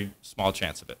very small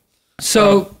chance of it.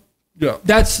 So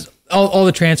that's all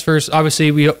the transfers.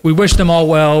 Obviously, we wish them all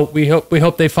well. We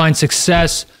hope they find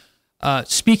success.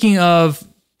 Speaking of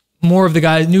more of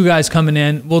the new guys coming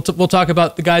in. We'll talk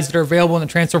about the guys that are available in the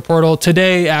transfer portal.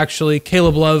 Today, actually,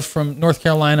 Caleb Love from North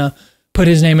Carolina put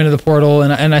his name into the portal,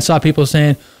 and I saw people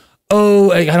saying,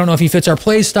 oh, I don't know if he fits our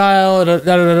play style,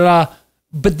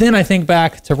 But then I think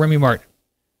back to Remy Martin.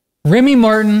 Remy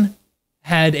Martin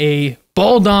had a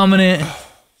ball-dominant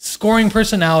scoring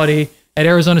personality at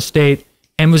Arizona State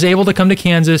and was able to come to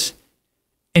Kansas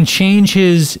and change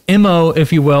his MO,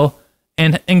 if you will,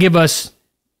 and give us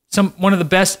one of the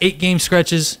best 8-game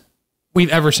stretches we've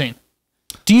ever seen.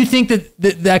 Do you think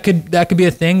that could be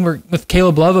a thing where with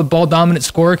Caleb Love, a ball dominant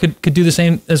scorer, could do the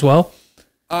same as well?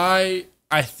 I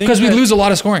think because we lose a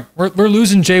lot of scoring. We're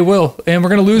losing Jay Will, and we're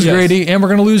going to lose Grady, and we're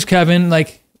going to lose Kevin.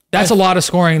 Like that's a lot of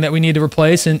scoring that we need to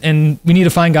replace, and we need to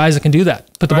find guys that can do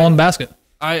that. Put the ball in the basket.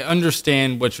 I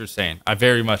understand what you're saying. I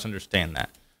very much understand that,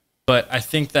 but I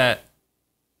think that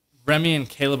Remy and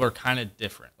Caleb are kind of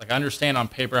different. Like I understand on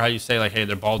paper how you say like, hey,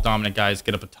 they're ball dominant guys,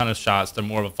 get up a ton of shots. They're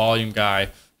more of a volume guy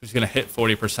who's going to hit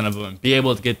 40% of them and be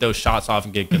able to get those shots off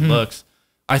and get good looks.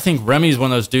 I think Remy's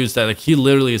one of those dudes that like he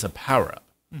literally is a power up.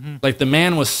 Like the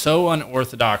man was so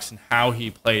unorthodox in how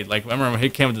he played. Like I remember when he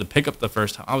came to the pickup the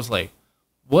first time, I was like,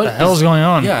 what the hell's going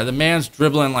on? Yeah, the man's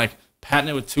dribbling like patting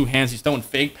it with 2 hands. He's throwing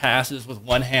fake passes with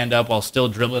one hand up while still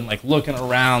dribbling, like looking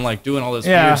around, like doing all this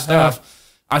weird stuff.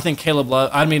 I think Caleb Love,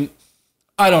 I mean,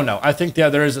 I don't know. I think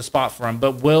there is a spot for him,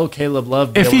 but will Caleb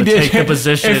Love be able to take the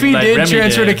position? If he like did Remy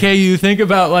transfer did? to KU, think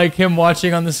about like him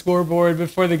watching on the scoreboard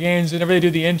before the games whenever they do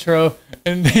the intro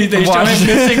and they show him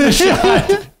missing the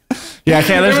shot. Yeah,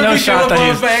 there's no shot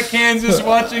that he's back Kansas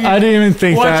watching. I didn't even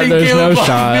think that there's Caleb no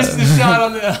shot. Miss the shot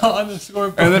on the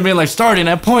scoreboard, and then being like starting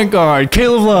at point guard,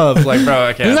 Caleb Love. Like, bro,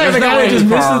 I can't. Isn't that the guy that just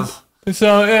missed it?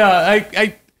 So yeah,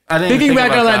 I thinking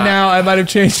back on that now, I might have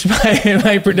changed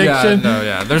my prediction.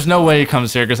 There's no way he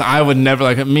comes here because I would never,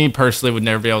 like me personally, would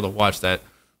never be able to watch that.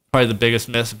 Probably the biggest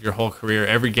miss of your whole career,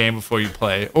 every game before you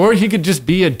play. Or he could just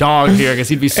be a dog here because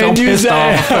he'd be so pissed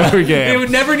off every game. He would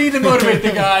never need to motivate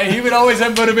the guy. He would always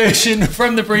have motivation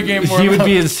from the pregame warm-up.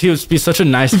 He would be such a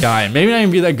nice guy. Maybe not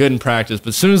even be that good in practice, but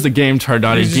as soon as the game turned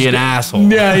on, he'd be an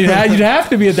asshole. Yeah, you'd have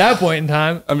to be at that point in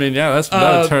time. I mean, yeah,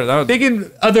 that would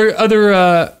thinking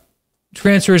other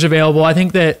transfers available. I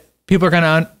think that people are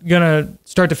gonna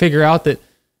start to figure out that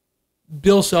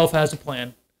Bill Self has a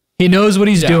plan. He knows what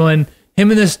he's doing. Him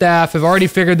and the staff have already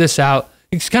figured this out.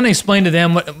 kind of explain to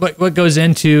them what goes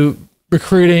into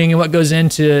recruiting and what goes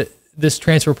into this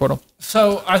transfer portal.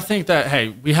 So I think that, hey,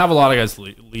 we have a lot of guys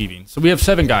leaving. So we have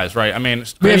 7 guys, right? I mean,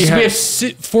 we have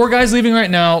 4 guys leaving right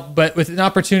now, but with an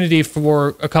opportunity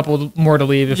for a couple more to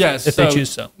leave if they choose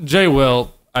so. Jay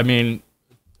Will, I mean,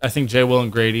 I think Jay Will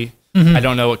and Grady. I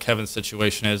don't know what Kevin's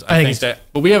situation is. I think that,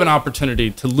 but we have an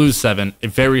opportunity to lose 7, a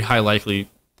very high likely,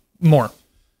 more,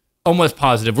 almost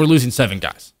positive. We're losing 7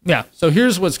 guys. Yeah. So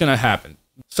here's what's going to happen.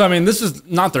 So I mean, this is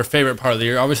not their favorite part of the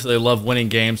year. Obviously, they love winning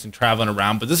games and traveling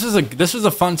around, but this is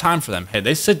a fun time for them. Hey,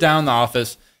 they sit down in the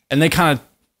office and they kind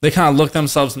of look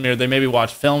themselves in the mirror. They maybe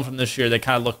watch film from this year. They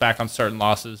kind of look back on certain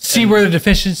losses, see where the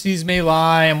deficiencies may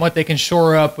lie, and what they can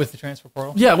shore up with the transfer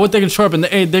portal. Yeah, what they can shore up, and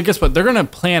they guess what? They're going to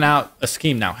plan out a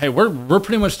scheme now. Hey, we're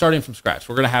pretty much starting from scratch.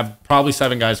 We're going to have probably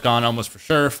 7 guys gone, almost for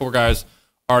sure. 4 guys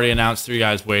already announced, 3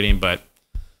 guys waiting, but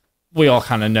we all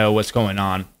kind of know what's going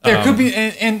on. There could be,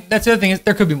 and that's the other thing, is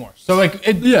there could be more. So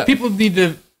people need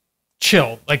to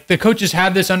chill. Like, the coaches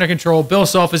have this under control. Bill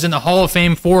Self is in the Hall of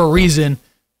Fame for a reason.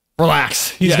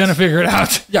 Relax. He's going to figure it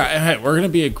out. Yeah, and hey, we're going to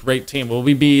be a great team. Will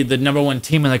we be the #1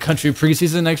 team in the country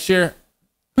preseason next year?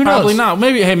 Who knows? Probably not.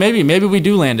 Maybe we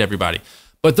do land everybody.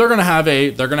 But they're going to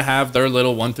have their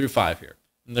little 1 through 5 here.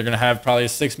 And they're going to have probably a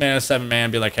 6-man, a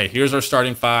 7-man, be like, hey, here's our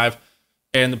starting 5.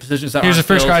 And the positions that here's the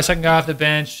first filled. guy, second guy off the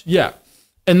bench. Yeah.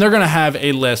 And they're going to have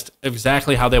a list of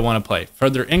exactly how they want to play. For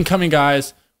their incoming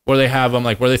guys, where they have them,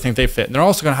 like where they think they fit. And they're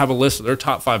also going to have a list of their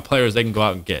top 5 players they can go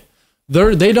out and get.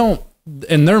 They don't,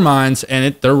 in their minds,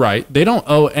 and they're right, they don't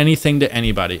owe anything to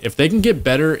anybody. If they can get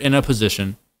better in a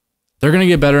position, they're going to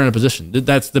get better in a position.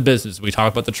 That's the business. We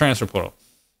talk about the transfer portal.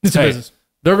 It's a business.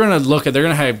 They're going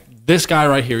to have this guy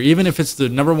right here, even if it's the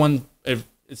 #1, if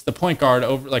it's the point guard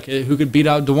over, like who could beat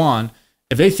out DeJuan.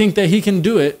 If they think that he can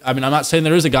do it, I mean, I'm not saying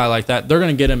there is a guy like that. They're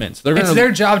going to get him in. So it's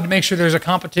their job to make sure there's a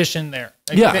competition there.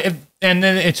 And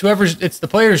then it's the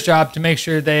player's job to make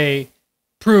sure they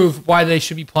prove why they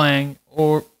should be playing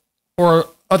or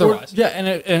otherwise. And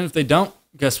if they don't,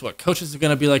 guess what? Coaches are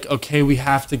going to be like, okay, we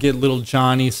have to get little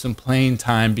Johnny some playing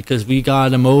time because we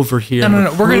got him over here.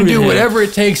 No. We're going to do whatever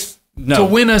it takes to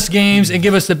win us games and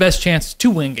give us the best chance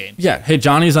to win games. Yeah. Hey,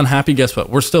 Johnny's unhappy. Guess what?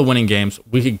 We're still winning games.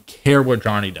 We could care what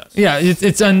Johnny does. Yeah.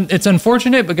 It's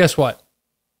unfortunate, but guess what?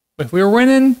 If we were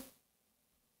winning.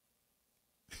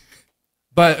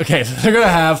 But okay, so they're gonna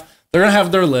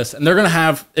have their list, and they're gonna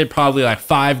have it probably like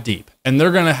 5 deep, and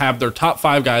they're gonna have their top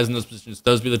 5 guys in those positions.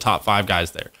 Those be the top 5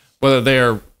 guys there. Whether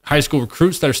they're high school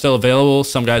recruits that are still available,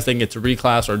 some guys they can get to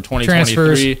reclass or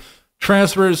 2023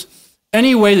 transfers.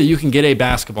 Any way that you can get a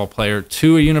basketball player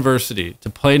to a university to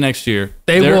play next year,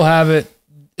 they will have it.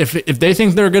 If they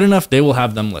think they're good enough, they will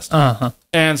have them listed.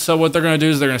 And so what they're going to do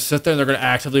is they're going to sit there and they're going to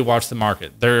actively watch the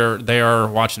market. They are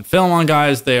watching film on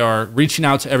guys. They are reaching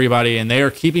out to everybody, and they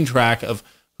are keeping track of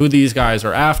who these guys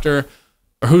are after,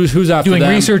 or who's after doing them.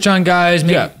 research on guys.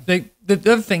 Yeah. The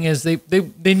other thing is they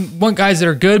want guys that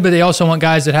are good, but they also want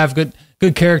guys that have good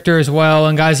character as well,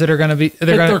 and guys that are going to be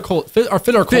fit our culture,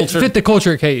 fit the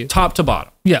culture at KU, top to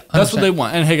bottom. Yeah, 100%. That's what they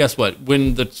want. And hey, guess what?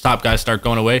 When the top guys start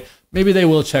going away, maybe they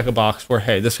will check a box where,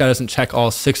 hey, this guy doesn't check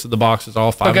all 6 of the boxes,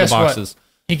 all 5 of the boxes. What?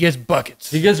 He gets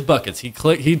buckets.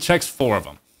 He checks 4 of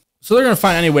them. So they're going to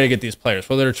find any way to get these players,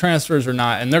 whether they're transfers or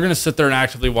not, and they're going to sit there and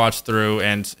actively watch through.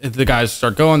 And if the guys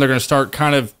start going, they're going to start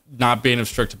kind of not being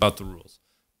strict about the rules.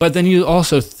 But then you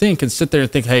also think and sit there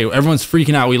and think, hey, everyone's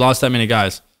freaking out. We lost that many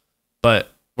guys,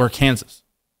 but we're Kansas.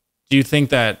 Do you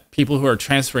think that people who are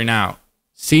transferring out,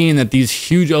 seeing that these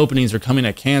huge openings are coming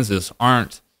at Kansas,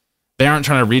 aren't trying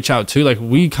to reach out to? Like,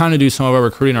 we kind of do some of our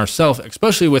recruiting ourselves,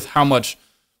 especially with how much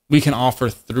we can offer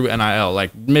through NIL.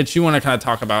 Like, Mitch, you want to kind of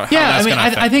talk about how that's going to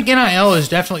affect? I think NIL has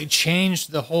definitely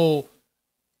changed the whole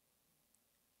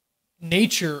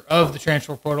nature of the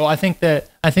transfer portal. I think that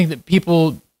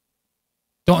people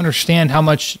don't understand how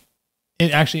much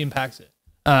it actually impacts it.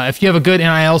 If you have a good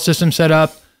NIL system set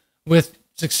up with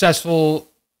successful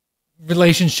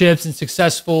relationships and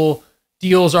successful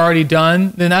deals already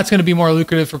done, then that's going to be more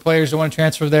lucrative for players that want to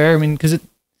transfer there. I mean, because at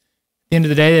the end of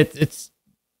the day, it's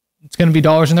going to be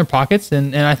dollars in their pockets.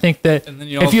 And I think that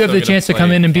if you have the chance to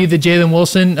come in and be the Jalen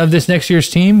Wilson of this next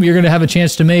year's team, you're going to have a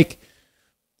chance to make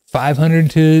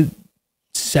 $500 to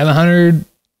 $700,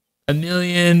 $1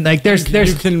 million. Like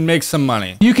you can make some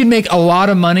money. You can make a lot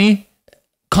of money,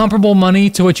 comparable money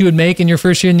to what you would make in your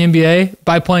first year in the NBA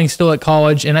by playing still at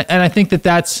college. And I think that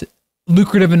that's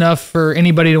lucrative enough for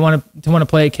anybody to want to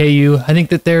play at KU. I think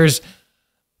that there's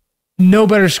no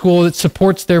better school that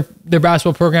supports their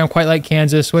basketball program quite like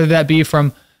Kansas, whether that be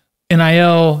from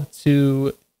NIL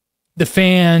to the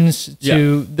fans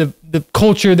to the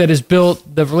culture that is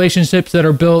built, the relationships that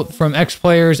are built from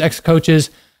ex-players, ex-coaches.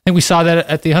 I think we saw that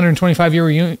at the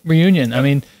 125-year reunion. I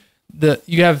mean,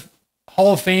 you have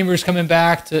Hall of Famers coming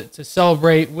back to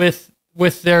celebrate with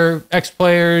their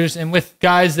ex-players and with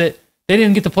guys that they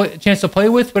didn't get the chance to play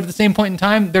with, but at the same point in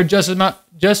time, they're just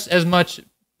as much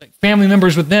like family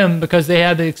members with them because they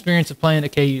had the experience of playing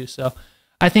at KU. So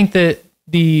I think that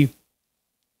the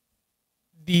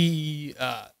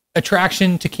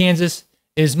attraction to Kansas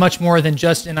is much more than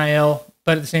just NIL,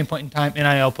 but at the same point in time,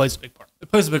 NIL plays a big part.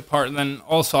 It plays a big part, and then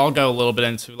also I'll go a little bit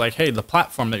into like, hey, the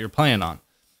platform that you're playing on.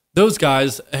 Those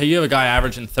guys, hey, you have a guy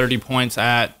averaging 30 points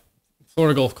at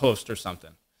Florida Gulf Coast or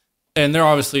something, and they're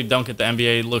obviously don't get the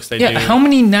NBA looks they do. How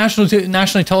many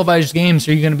nationally televised games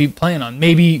are you going to be playing on?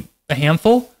 Maybe a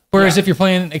handful. Whereas if you're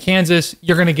playing at Kansas,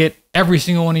 you're going to get every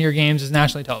single one of your games is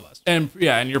nationally televised. And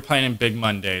you're playing in Big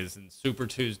Mondays and Super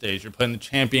Tuesdays. You're playing the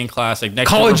Champion Classic next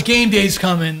College game days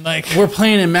coming. Like we're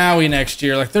playing in Maui next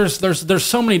year. Like there's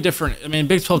so many different. I mean,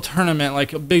 Big 12 tournament,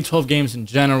 like Big 12 games in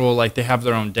general, like they have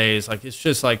their own days. Like it's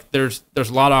just like there's a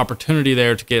lot of opportunity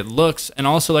there to get looks, and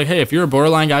also like, hey, if you're a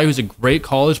borderline guy who's a great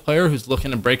college player who's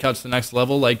looking to break out to the next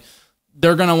level, like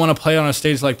they're gonna want to play on a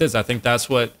stage like this. I think that's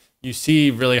what you see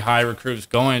really high recruits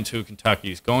going to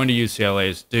Kentucky's, going to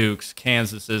UCLA's, Duke's,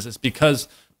 Kansas's. It's because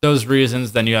those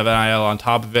reasons. Then you have NIL on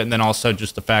top of it, and then also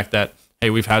just the fact that,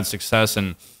 hey, we've had success,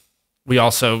 and we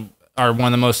also are one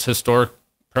of the most historic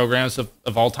programs of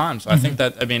all time. So I think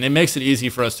that, I mean, it makes it easy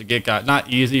for us to get guys. Not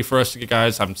easy for us to get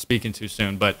guys. I'm speaking too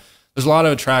soon, but there's a lot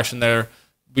of attraction there.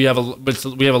 We have a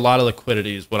lot of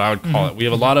liquidity is what I would call it. We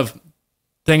have a lot of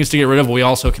things to get rid of, but we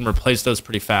also can replace those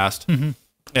pretty fast.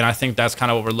 And I think that's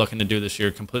kind of what we're looking to do this year,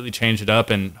 completely change it up,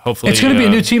 and hopefully it's going to be a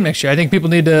new team next year. I think people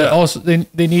need to also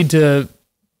they need to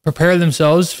prepare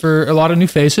themselves for a lot of new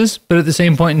faces, but at the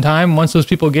same point in time, once those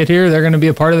people get here, they're going to be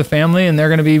a part of the family, and they're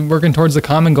going to be working towards the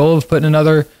common goal of putting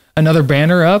another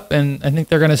banner up. And I think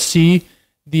they're going to see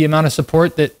the amount of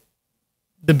support that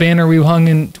the banner we hung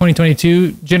in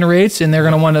 2022 generates, and they're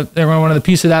going to want a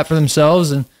piece of that for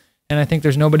themselves. And I think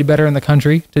there's nobody better in the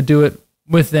country to do it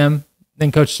with them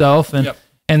than Coach Self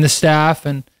and the staff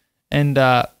and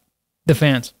the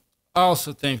fans. I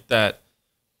also think that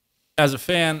as a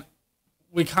fan,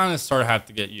 we kind of sort of have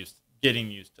to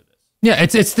getting used to this. Yeah,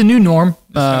 it's the new norm.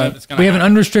 It's gonna we have an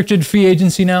unrestricted free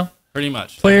agency now. Pretty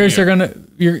much. Players are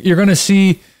you're gonna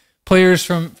see players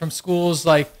from schools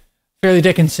like Fairleigh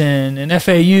Dickinson and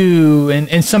FAU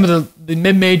and some of the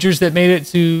mid majors that made it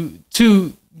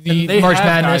to the March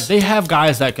Madness. They have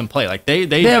guys that can play. Like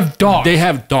they have dogs. They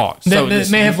have dogs. They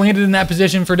may have landed in that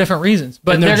position for different reasons,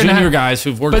 but they're junior guys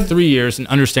who've worked 3 years and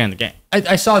understand the game.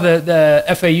 I saw the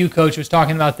FAU coach was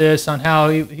talking about this on how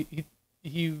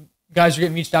he guys are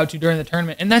getting reached out to during the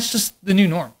tournament, and that's just the new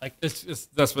norm. Like that's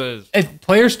what it is.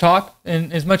 Players talk,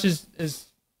 and as much as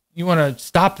you want to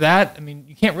stop that, I mean,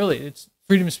 you can't really. It's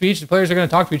freedom of speech. The players are going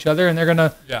to talk to each other, and they're going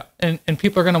to and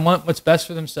people are going to want what's best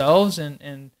for themselves,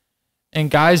 and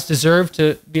guys deserve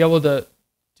to be able to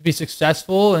be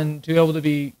successful and to be able to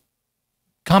be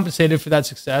compensated for that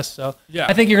success. So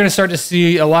I think you're going to start to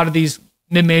see a lot of these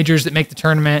mid-majors that make the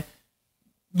tournament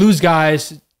lose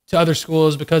guys to other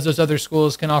schools because those other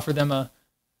schools can offer them a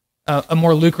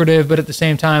more lucrative, but at the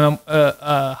same time,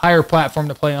 a higher platform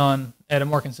to play on at a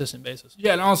more consistent basis.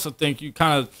 Yeah, and I also think you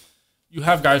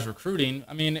have guys recruiting.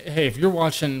 I mean, hey, if you're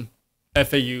watching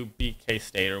FAU beat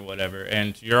K-State or whatever,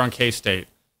 and you're on K-State,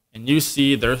 and you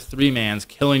see their 3-man's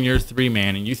killing your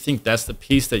 3-man, and you think that's the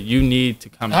piece that you need to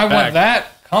come back. I want that.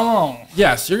 Come on.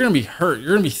 Yeah, so you're going to be hurt. You're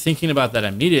going to be thinking about that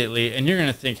immediately, and you're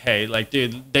going to think, hey, like,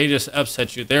 dude, they just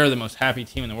upset you. They're the most happy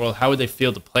team in the world. How would they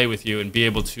feel to play with you and be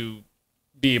able to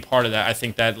be a part of that? I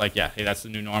think that, like, hey, that's the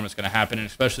new norm. It's going to happen, and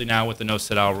especially now with the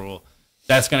no-sit-out rule,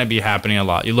 that's going to be happening a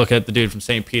lot. You look at the dude from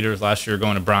St. Peter's last year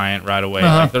going to Bryant right away.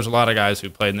 Like, there's a lot of guys who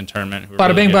played in the tournament. Who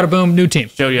bada really bing, bada boom, new team.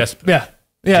 Joe, yes. Yeah.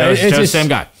 Joe's the same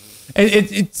guy.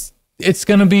 It's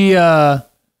going to be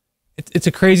it's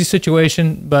a crazy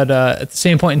situation, but at the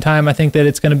same point in time, I think that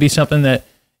it's going to be something that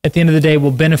at the end of the day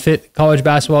will benefit college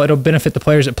basketball. It'll benefit the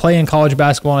players that play in college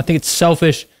basketball. And I think it's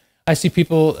selfish. I see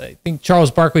people, I think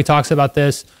Charles Barkley talks about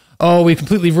this. Oh, we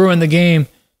completely ruined the game.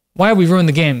 Why have we ruined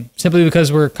the game? Simply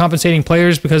because we're compensating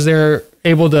players because they're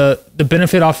able to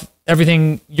benefit off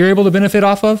everything you're able to benefit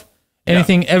off of?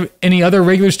 Anything any other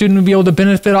regular student would be able to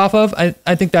benefit off of?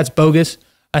 I think that's bogus.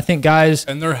 I think guys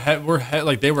and they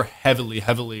were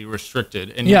heavily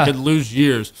restricted, and you could lose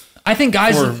years. I think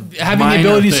guys having the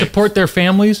ability to support their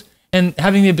families and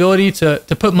having the ability to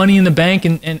put money in the bank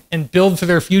and build for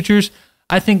their futures,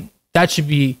 I think that should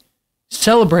be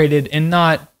celebrated and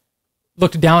not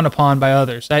looked down upon by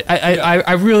others.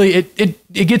 I really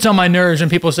it gets on my nerves when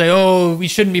people say, "Oh, we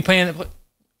shouldn't be playing."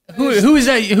 Who is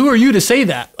that? Who are you to say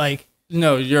that? Like,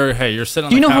 no, you're sitting on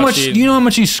do you the know couch. do you know how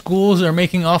much these schools are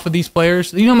making off of these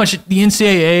players? Do you know how much the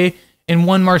NCAA in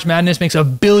one March Madness makes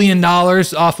 $1 billion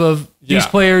off of these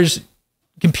players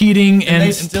competing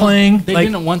and playing? They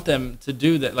didn't want them to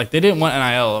do that. Like, they didn't want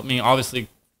NIL. I mean, obviously,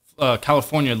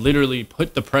 California literally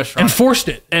put the pressure on and forced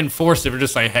it. We're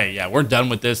just like, hey, yeah, we're done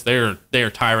with this. They are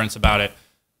tyrants about it.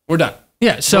 We're done.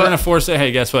 Yeah, so we're gonna force it.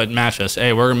 Hey, guess what? Match us.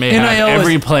 Hey, we're gonna have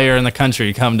every player in the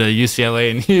country come to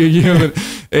UCLA and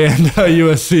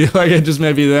USC. Like, it just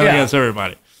may be them against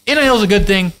everybody. NIL is a good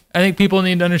thing. I think people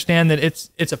need to understand that it's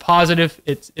a positive.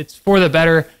 It's for the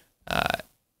better.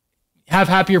 Have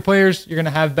happier players. You're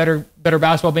gonna have better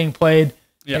basketball being played.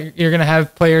 Yeah. You're gonna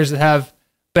have players that have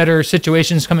better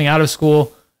situations coming out of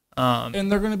school.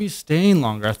 And they're gonna be staying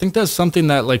longer. I think that's something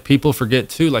that like people forget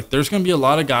too. Like, there's gonna be a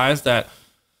lot of guys that.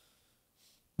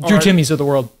 Drew Timmy's of the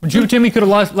world. Drew Timmy could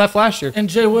have left last year. And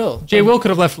Jay Will. Jay Will could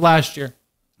have left last year.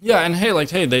 Yeah, and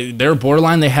they're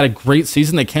borderline. They had a great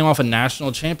season. They came off a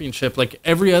national championship. Like,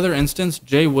 every other instance,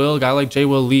 a guy like Jay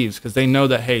Will leaves because they know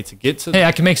that, hey, to get to... Hey,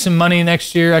 I can make some money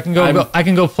next year. I can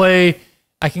go play...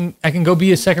 I can go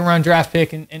be a second-round draft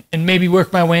pick and maybe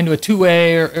work my way into a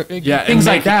two-way or things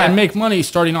like that. And make money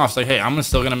starting off. It's like, hey, I'm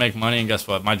still going to make money, and guess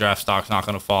what? My draft stock's not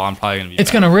going to fall. I'm probably going to be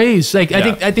It's going to raise. Like,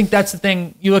 I think that's the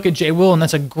thing. You look at Jay Will, and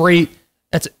that's a great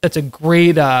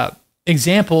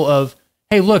example of,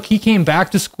 hey, look, he came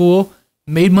back to school,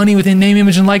 made money within name,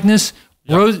 image, and likeness,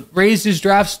 raised his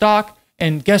draft stock,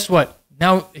 and guess what?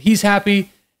 Now he's happy,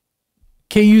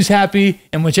 KU's happy,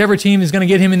 and whichever team is going to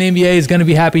get him in the NBA is going to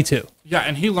be happy too. Yeah,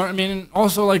 and he learned. I mean,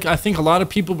 also, like, I think a lot of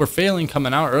people were failing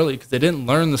coming out early because they didn't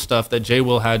learn the stuff that Jay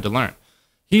Will had to learn.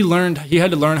 He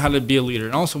had to learn how to be a leader,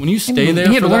 and also when you stay there,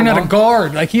 he had to learn how to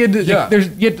guard. Like, he had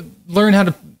to learn how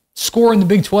to score in the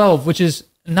Big 12, which is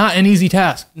not an easy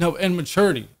task. No, and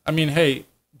maturity. I mean, hey,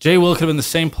 Jay Will could have been the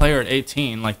same player at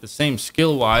 18, like the same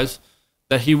skill-wise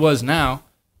that he was now,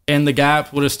 and the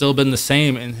gap would have still been the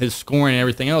same in his scoring and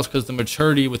everything else because the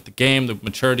maturity with the game, the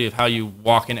maturity of how you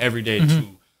walk in every day to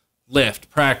lift,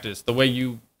 practice, the way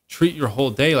you treat your whole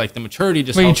day, like the maturity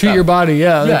just helps you treat your body,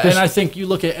 yeah. And I think you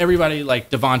look at everybody like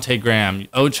Devontae Graham,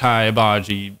 Ochai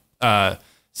Agbaji,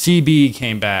 CB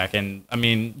came back, and I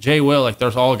mean Jay Will, like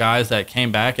there's all guys that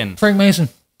came back, and Frank Mason.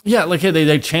 Yeah, like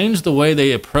they changed the way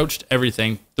they approached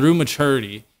everything through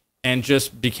maturity and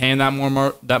just became that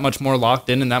much more locked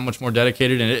in and that much more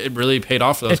dedicated, and it really paid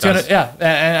off for those guys.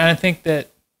 And I think that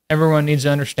everyone needs to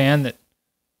understand that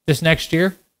this next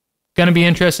year going to be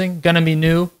interesting, going to be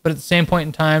new, but at the same point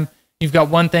in time, you've got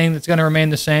one thing that's going to remain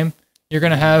the same. You're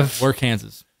going to have we're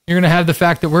Kansas. You're going to have the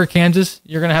fact that we're Kansas.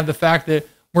 You're going to have the fact that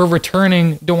we're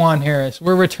returning DeJuan Harris.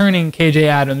 We're returning KJ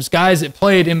Adams, guys that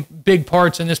played in big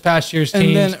parts in this past year's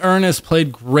team. And then Ernest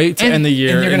played great to end the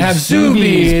year. And you're going to have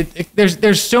Zuby.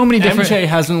 There's so many different. MJ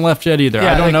hasn't left yet either.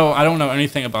 Yeah, I don't know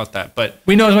anything about that, but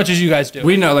we know as much as you guys do.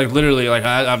 We know, like literally, like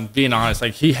I'm being honest,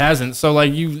 like he hasn't. So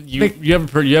like you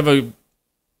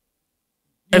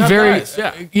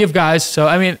have guys. So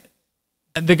I mean,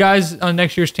 the guys on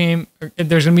next year's team,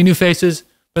 there's going to be new faces,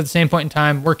 but at the same point in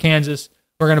time, we're Kansas.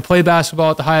 We're going to play basketball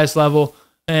at the highest level,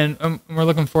 and we're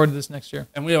looking forward to this next year.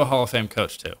 And we have a Hall of Fame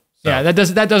coach too. So yeah, that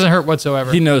doesn't hurt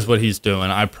whatsoever. He knows what he's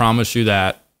doing. I promise you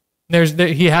that.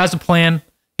 He has a plan.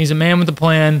 He's a man with a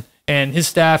plan, and his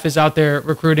staff is out there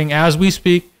recruiting as we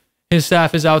speak. His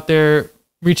staff is out there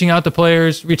reaching out to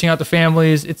players, reaching out to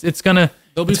families.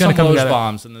 There'll be some Woj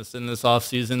bombs in this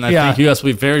offseason. I think you guys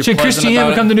will be very Should pleasant Christiane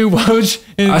become the new Woj?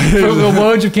 The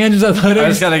Woj of Kansas Athletics? I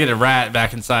just got to get a rat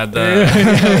back inside we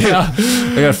got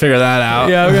to figure that out.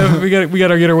 Yeah, we got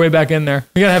to get our way back in there.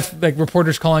 We got to have like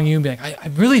reporters calling you and be like,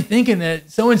 I'm really thinking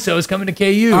that so-and-so is coming to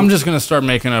KU. I'm just going to start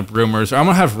making up rumors. I'm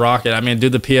going to have Rocket, do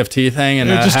the PFT thing. And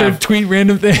just start tweet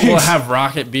random things. We'll have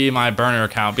Rocket be my burner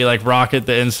account, be like Rocket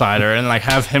the insider, and like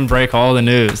have him break all the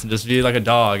news and just be like a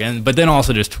dog. But then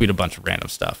also just tweet a bunch of random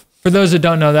stuff. For those that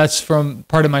don't know, that's from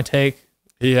Part of My Take.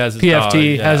 He has his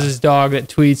PFT has his dog that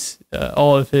tweets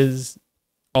all of his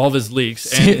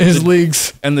leaks. And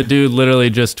leaks. And the dude literally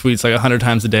just tweets like 100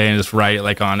 times a day and just write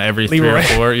like on every Leroy.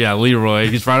 3 or 4. Yeah, Leroy.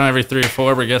 He's right on every 3 or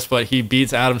 4. But guess what? He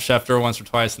beats Adam Schefter once or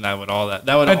twice, and that's all that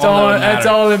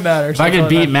matters. If I could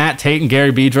beat Matt Tate and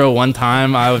Gary Bedro one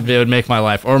time, it would make my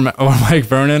life. Or Mike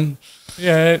Vernon.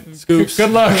 Yeah, Scoops. Good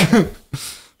luck.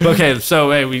 Okay, so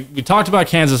hey, we talked about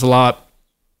Kansas a lot.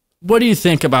 What do you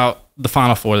think about the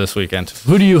Final Four this weekend?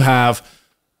 Who do you have?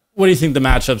 What do you think the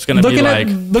matchup's going to be like?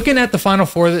 Looking at the Final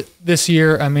Four this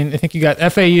year, I think you got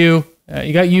FAU, you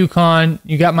got UConn,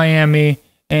 you got Miami,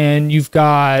 and you've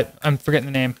got, I'm forgetting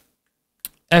the name.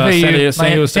 FAU,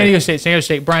 San Diego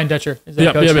State. Brian Dutcher is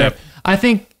the coach there. I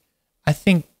think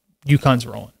UConn's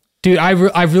rolling. Dude, I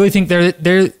really think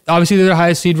they're obviously they're the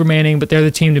highest seed remaining, but they're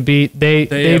the team to beat. They've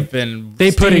been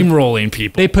steamrolling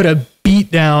people. They put a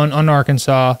beat down on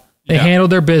Arkansas. They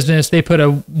handled their business. They put a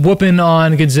whooping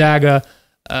on Gonzaga.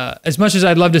 As much as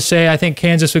I'd love to say I think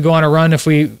Kansas would go on a run if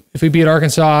we beat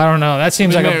Arkansas, I don't know. That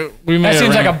seems like a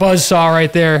buzzsaw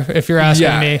right there if you're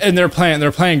asking me. And they're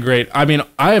playing great. I mean,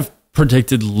 I've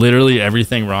predicted literally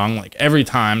everything wrong, like every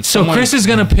time. So Chris is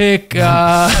gonna pick.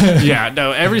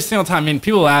 Every single time. I mean,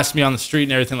 people ask me on the street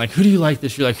and everything, like, who do you like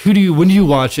this year? Like, when do you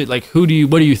watch it? Like, what do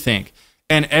you think?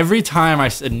 And every time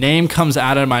a name comes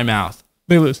out of my mouth,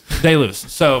 they lose.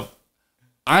 So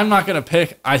I'm not gonna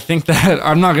pick.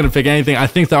 I'm not gonna pick anything. I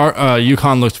think the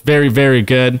UConn looks very, very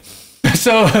good.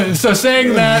 So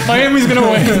saying that Miami's gonna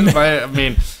win. I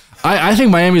mean, I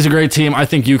think Miami's a great team. I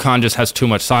think UConn just has too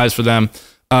much size for them.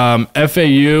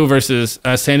 FAU versus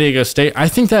San Diego State. I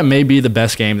think that may be the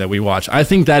best game that we watch. I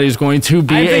think that is going to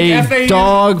be a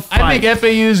dog fight. I think FAU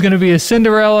is going to be a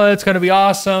Cinderella. It's going to be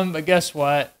awesome. But guess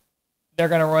what? They're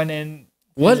going to run in.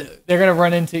 What? They're going to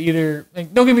run into either.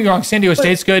 Like, don't get me wrong. San Diego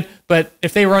State's good, but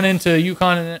if they run into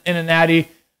UConn in a natty,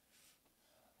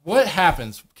 what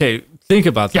happens? Okay, think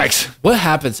about this. Yikes! What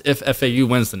happens if FAU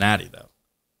wins the natty though?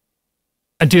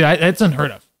 Dude, that's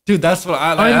unheard of. Dude, that's what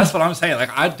I'm saying. Like,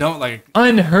 I don't like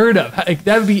unheard of. Like,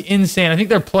 that would be insane. I think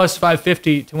they're plus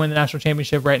 550 to win the national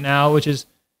championship right now, which is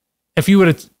if you would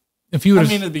have. I mean,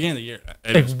 at the beginning of the year,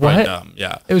 it was probably dumb.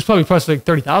 Yeah, it was probably plus like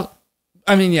 30,000.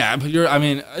 I mean, yeah, but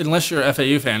unless you're a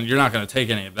FAU fan, you're not going to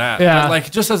take any of that. Yeah, but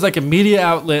like just as like a media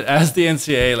outlet, as the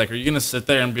NCAA, like, are you going to sit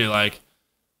there and be like,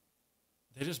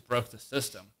 they just broke the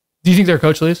system? Do you think their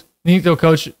coach leaves? Do you think they'll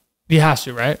coach? He has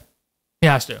to, right? He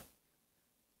has to.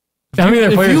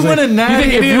 If you win a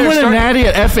natty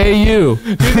at FAU, you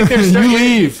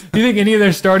leave. Do you think any of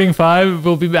their starting five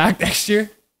will be back next year?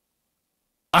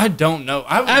 I don't know.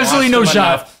 Absolutely no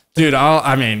shot, dude.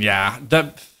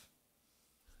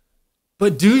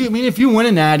 But if you win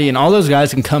a natty and all those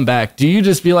guys can come back, do you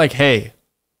just be like, hey,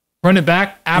 run it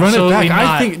back? Absolutely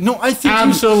not. I think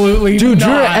absolutely, dude. Not.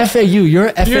 You're at FAU. You're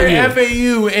at FAU. You're at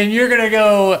FAU, and you're gonna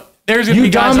go. There's going to be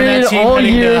guys on that team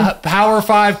heading to Power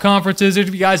 5 conferences. There's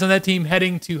going to be guys on that team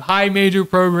heading to high major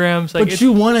programs. Like, but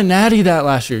you won a natty that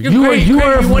last year. You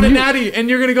won a natty, and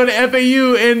you're going to go to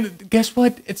FAU, and guess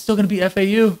what? It's still going to be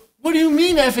FAU. What do you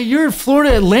mean, FAU? You're in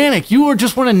Florida Atlantic. You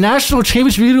just won a national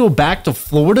championship. You go back to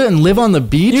Florida and live on the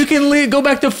beach? You can go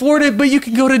back to Florida, but you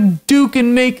can go to Duke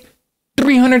and make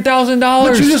 $300,000.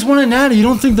 But you just won a natty. You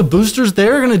don't think the boosters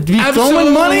there are going to be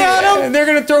throwing money at them? They're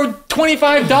going to throw $25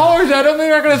 at them. They're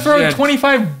not going to throw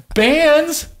 25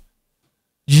 bands.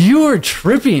 You are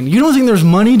tripping. You don't think there's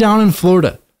money down in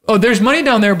Florida? Oh, there's money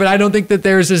down there, but I don't think that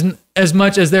there's as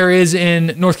much as there is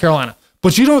in North Carolina.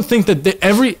 But you don't think that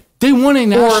they won a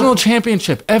national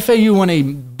championship. FAU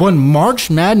won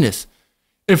March Madness.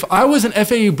 If I was an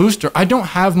FAU booster, I don't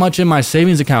have much in my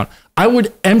savings account. I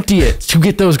would empty it to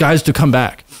get those guys to come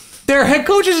back. Their head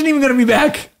coach isn't even going to be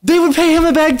back. They would pay him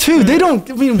a bag too. They don't.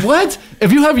 I mean, what?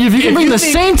 If you can bring the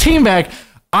same team back,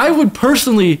 I would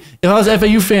personally, if I was an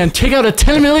FAU fan, take out a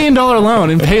 $10 million loan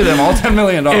and pay them all $10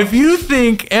 million. If you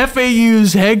think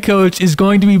FAU's head coach is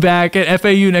going to be back at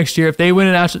FAU next year, if they win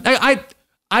a national,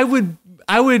 I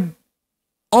would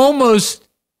almost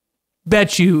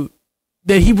bet you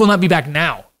that he will not be back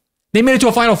now. They made it to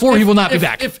a Final Four. He will not be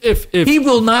back. If he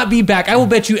will not be back, I will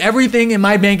bet you everything in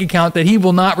my bank account that he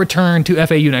will not return to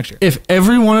FAU next year. If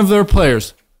every one of their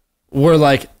players were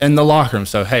like in the locker room,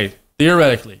 so hey,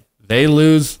 theoretically, they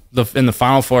lose in the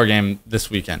Final Four game this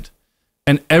weekend,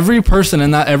 and every player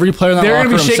in that locker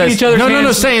room says, each other's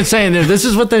hands. saying this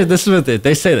is what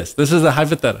they say this. This is a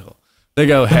hypothetical. They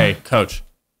go, hey, coach,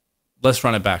 let's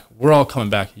run it back. We're all coming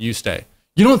back. You stay.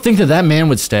 You don't think that man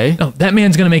would stay? No, that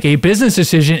man's going to make a business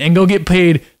decision and go get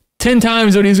paid 10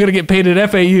 times what he's going to get paid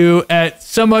at FAU at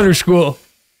some other school.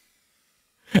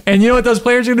 And you know what those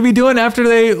players are going to be doing after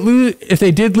they lose? If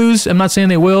they did lose, I'm not saying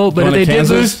they will, but if they did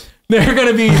lose, they're going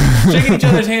to be shaking each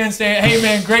other's hands saying, hey,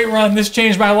 man, great run. This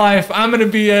changed my life. I'm going to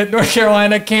be at North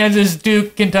Carolina, Kansas,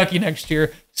 Duke, Kentucky next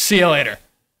year. See you later.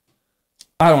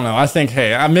 I don't know. I think,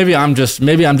 hey, maybe I'm just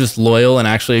loyal and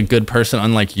actually a good person,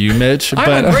 unlike you, Mitch.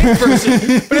 I'm a great person.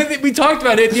 But I think we talked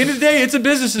about it. At the end of the day, it's a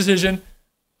business decision.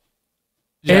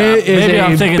 Yeah, maybe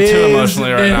I'm thinking too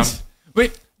emotionally right now.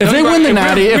 If they win the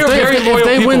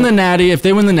natty, if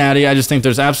they win the natty, I just think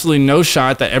there's absolutely no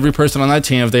shot that every person on that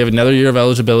team, if they have another year of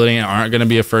eligibility and aren't going to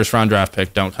be a first-round draft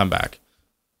pick, don't come back.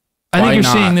 I think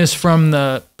you're seeing this from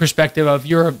the perspective of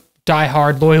you're a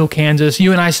diehard, loyal Kansas.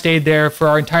 You and I stayed there for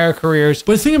our entire careers.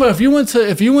 But think about it, if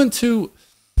you went to,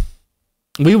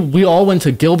 we all went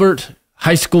to Gilbert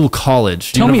High School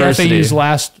College. Tell University. me FAU's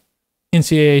last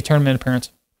NCAA tournament appearance.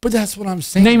 But that's what I'm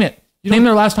saying. Name it. Name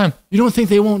their last time. You don't think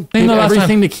they won't Name do their last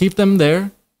everything to keep them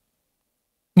there?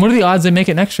 What are the odds they make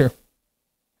it next year?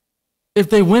 If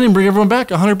they win and bring everyone back,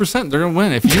 100%, they're going to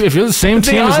win. If you're the same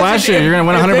team as last year, you're going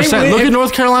to win 100%. Look at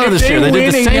North Carolina this year. They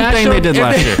did the same thing they did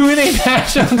last year. If they win a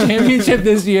national championship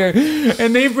this year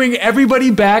and they bring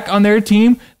everybody back on their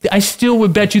team, I still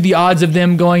would bet you the odds of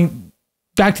them going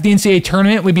back to the NCAA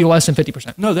tournament would be less than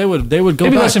 50%. No, they would go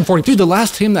Maybe back. less than 40%. Dude, the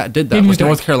last team that did that Maybe was he's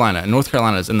North Carolina, and North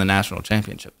Carolina is in the national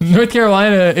championship. North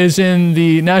Carolina is in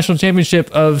the national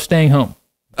championship of staying home.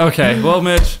 Okay, well,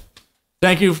 Mitch,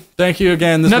 thank you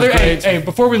again. This was great. Hey,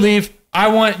 before we leave, I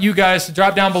want you guys to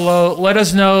drop down below. Let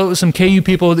us know some KU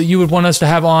people that you would want us to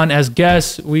have on as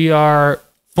guests. We are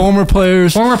Former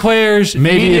players,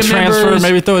 maybe a transfer, members.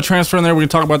 maybe throw a transfer in there. We can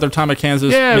talk about their time at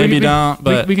Kansas. Yeah, maybe don't.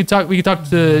 But we could talk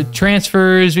to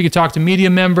transfers. We could talk to media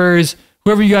members.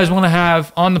 Whoever you guys want to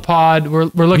have on the pod. We're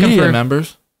looking media for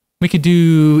members. We could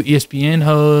do ESPN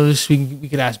hosts. We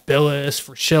could ask Billis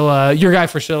for Shilla. Your guy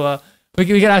for Shilla. We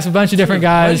could ask a bunch of different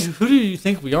guys. Who do you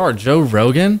think we are? Joe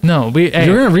Rogan? No, You're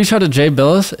gonna reach out to Jay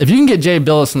Billis. If you can get Jay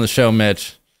Billis on the show,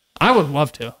 Mitch, I would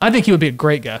love to. I think he would be a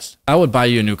great guest. I would buy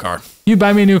you a new car. You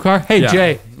buy me a new car? Hey, Yeah.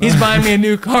 Jay, he's buying me a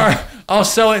new car. I'll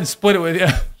sell it and split it with you.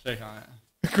 Shake on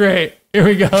it. Great. Here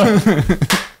we go.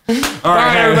 All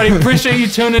right, everybody. Appreciate you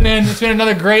tuning in. It's been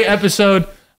another great episode.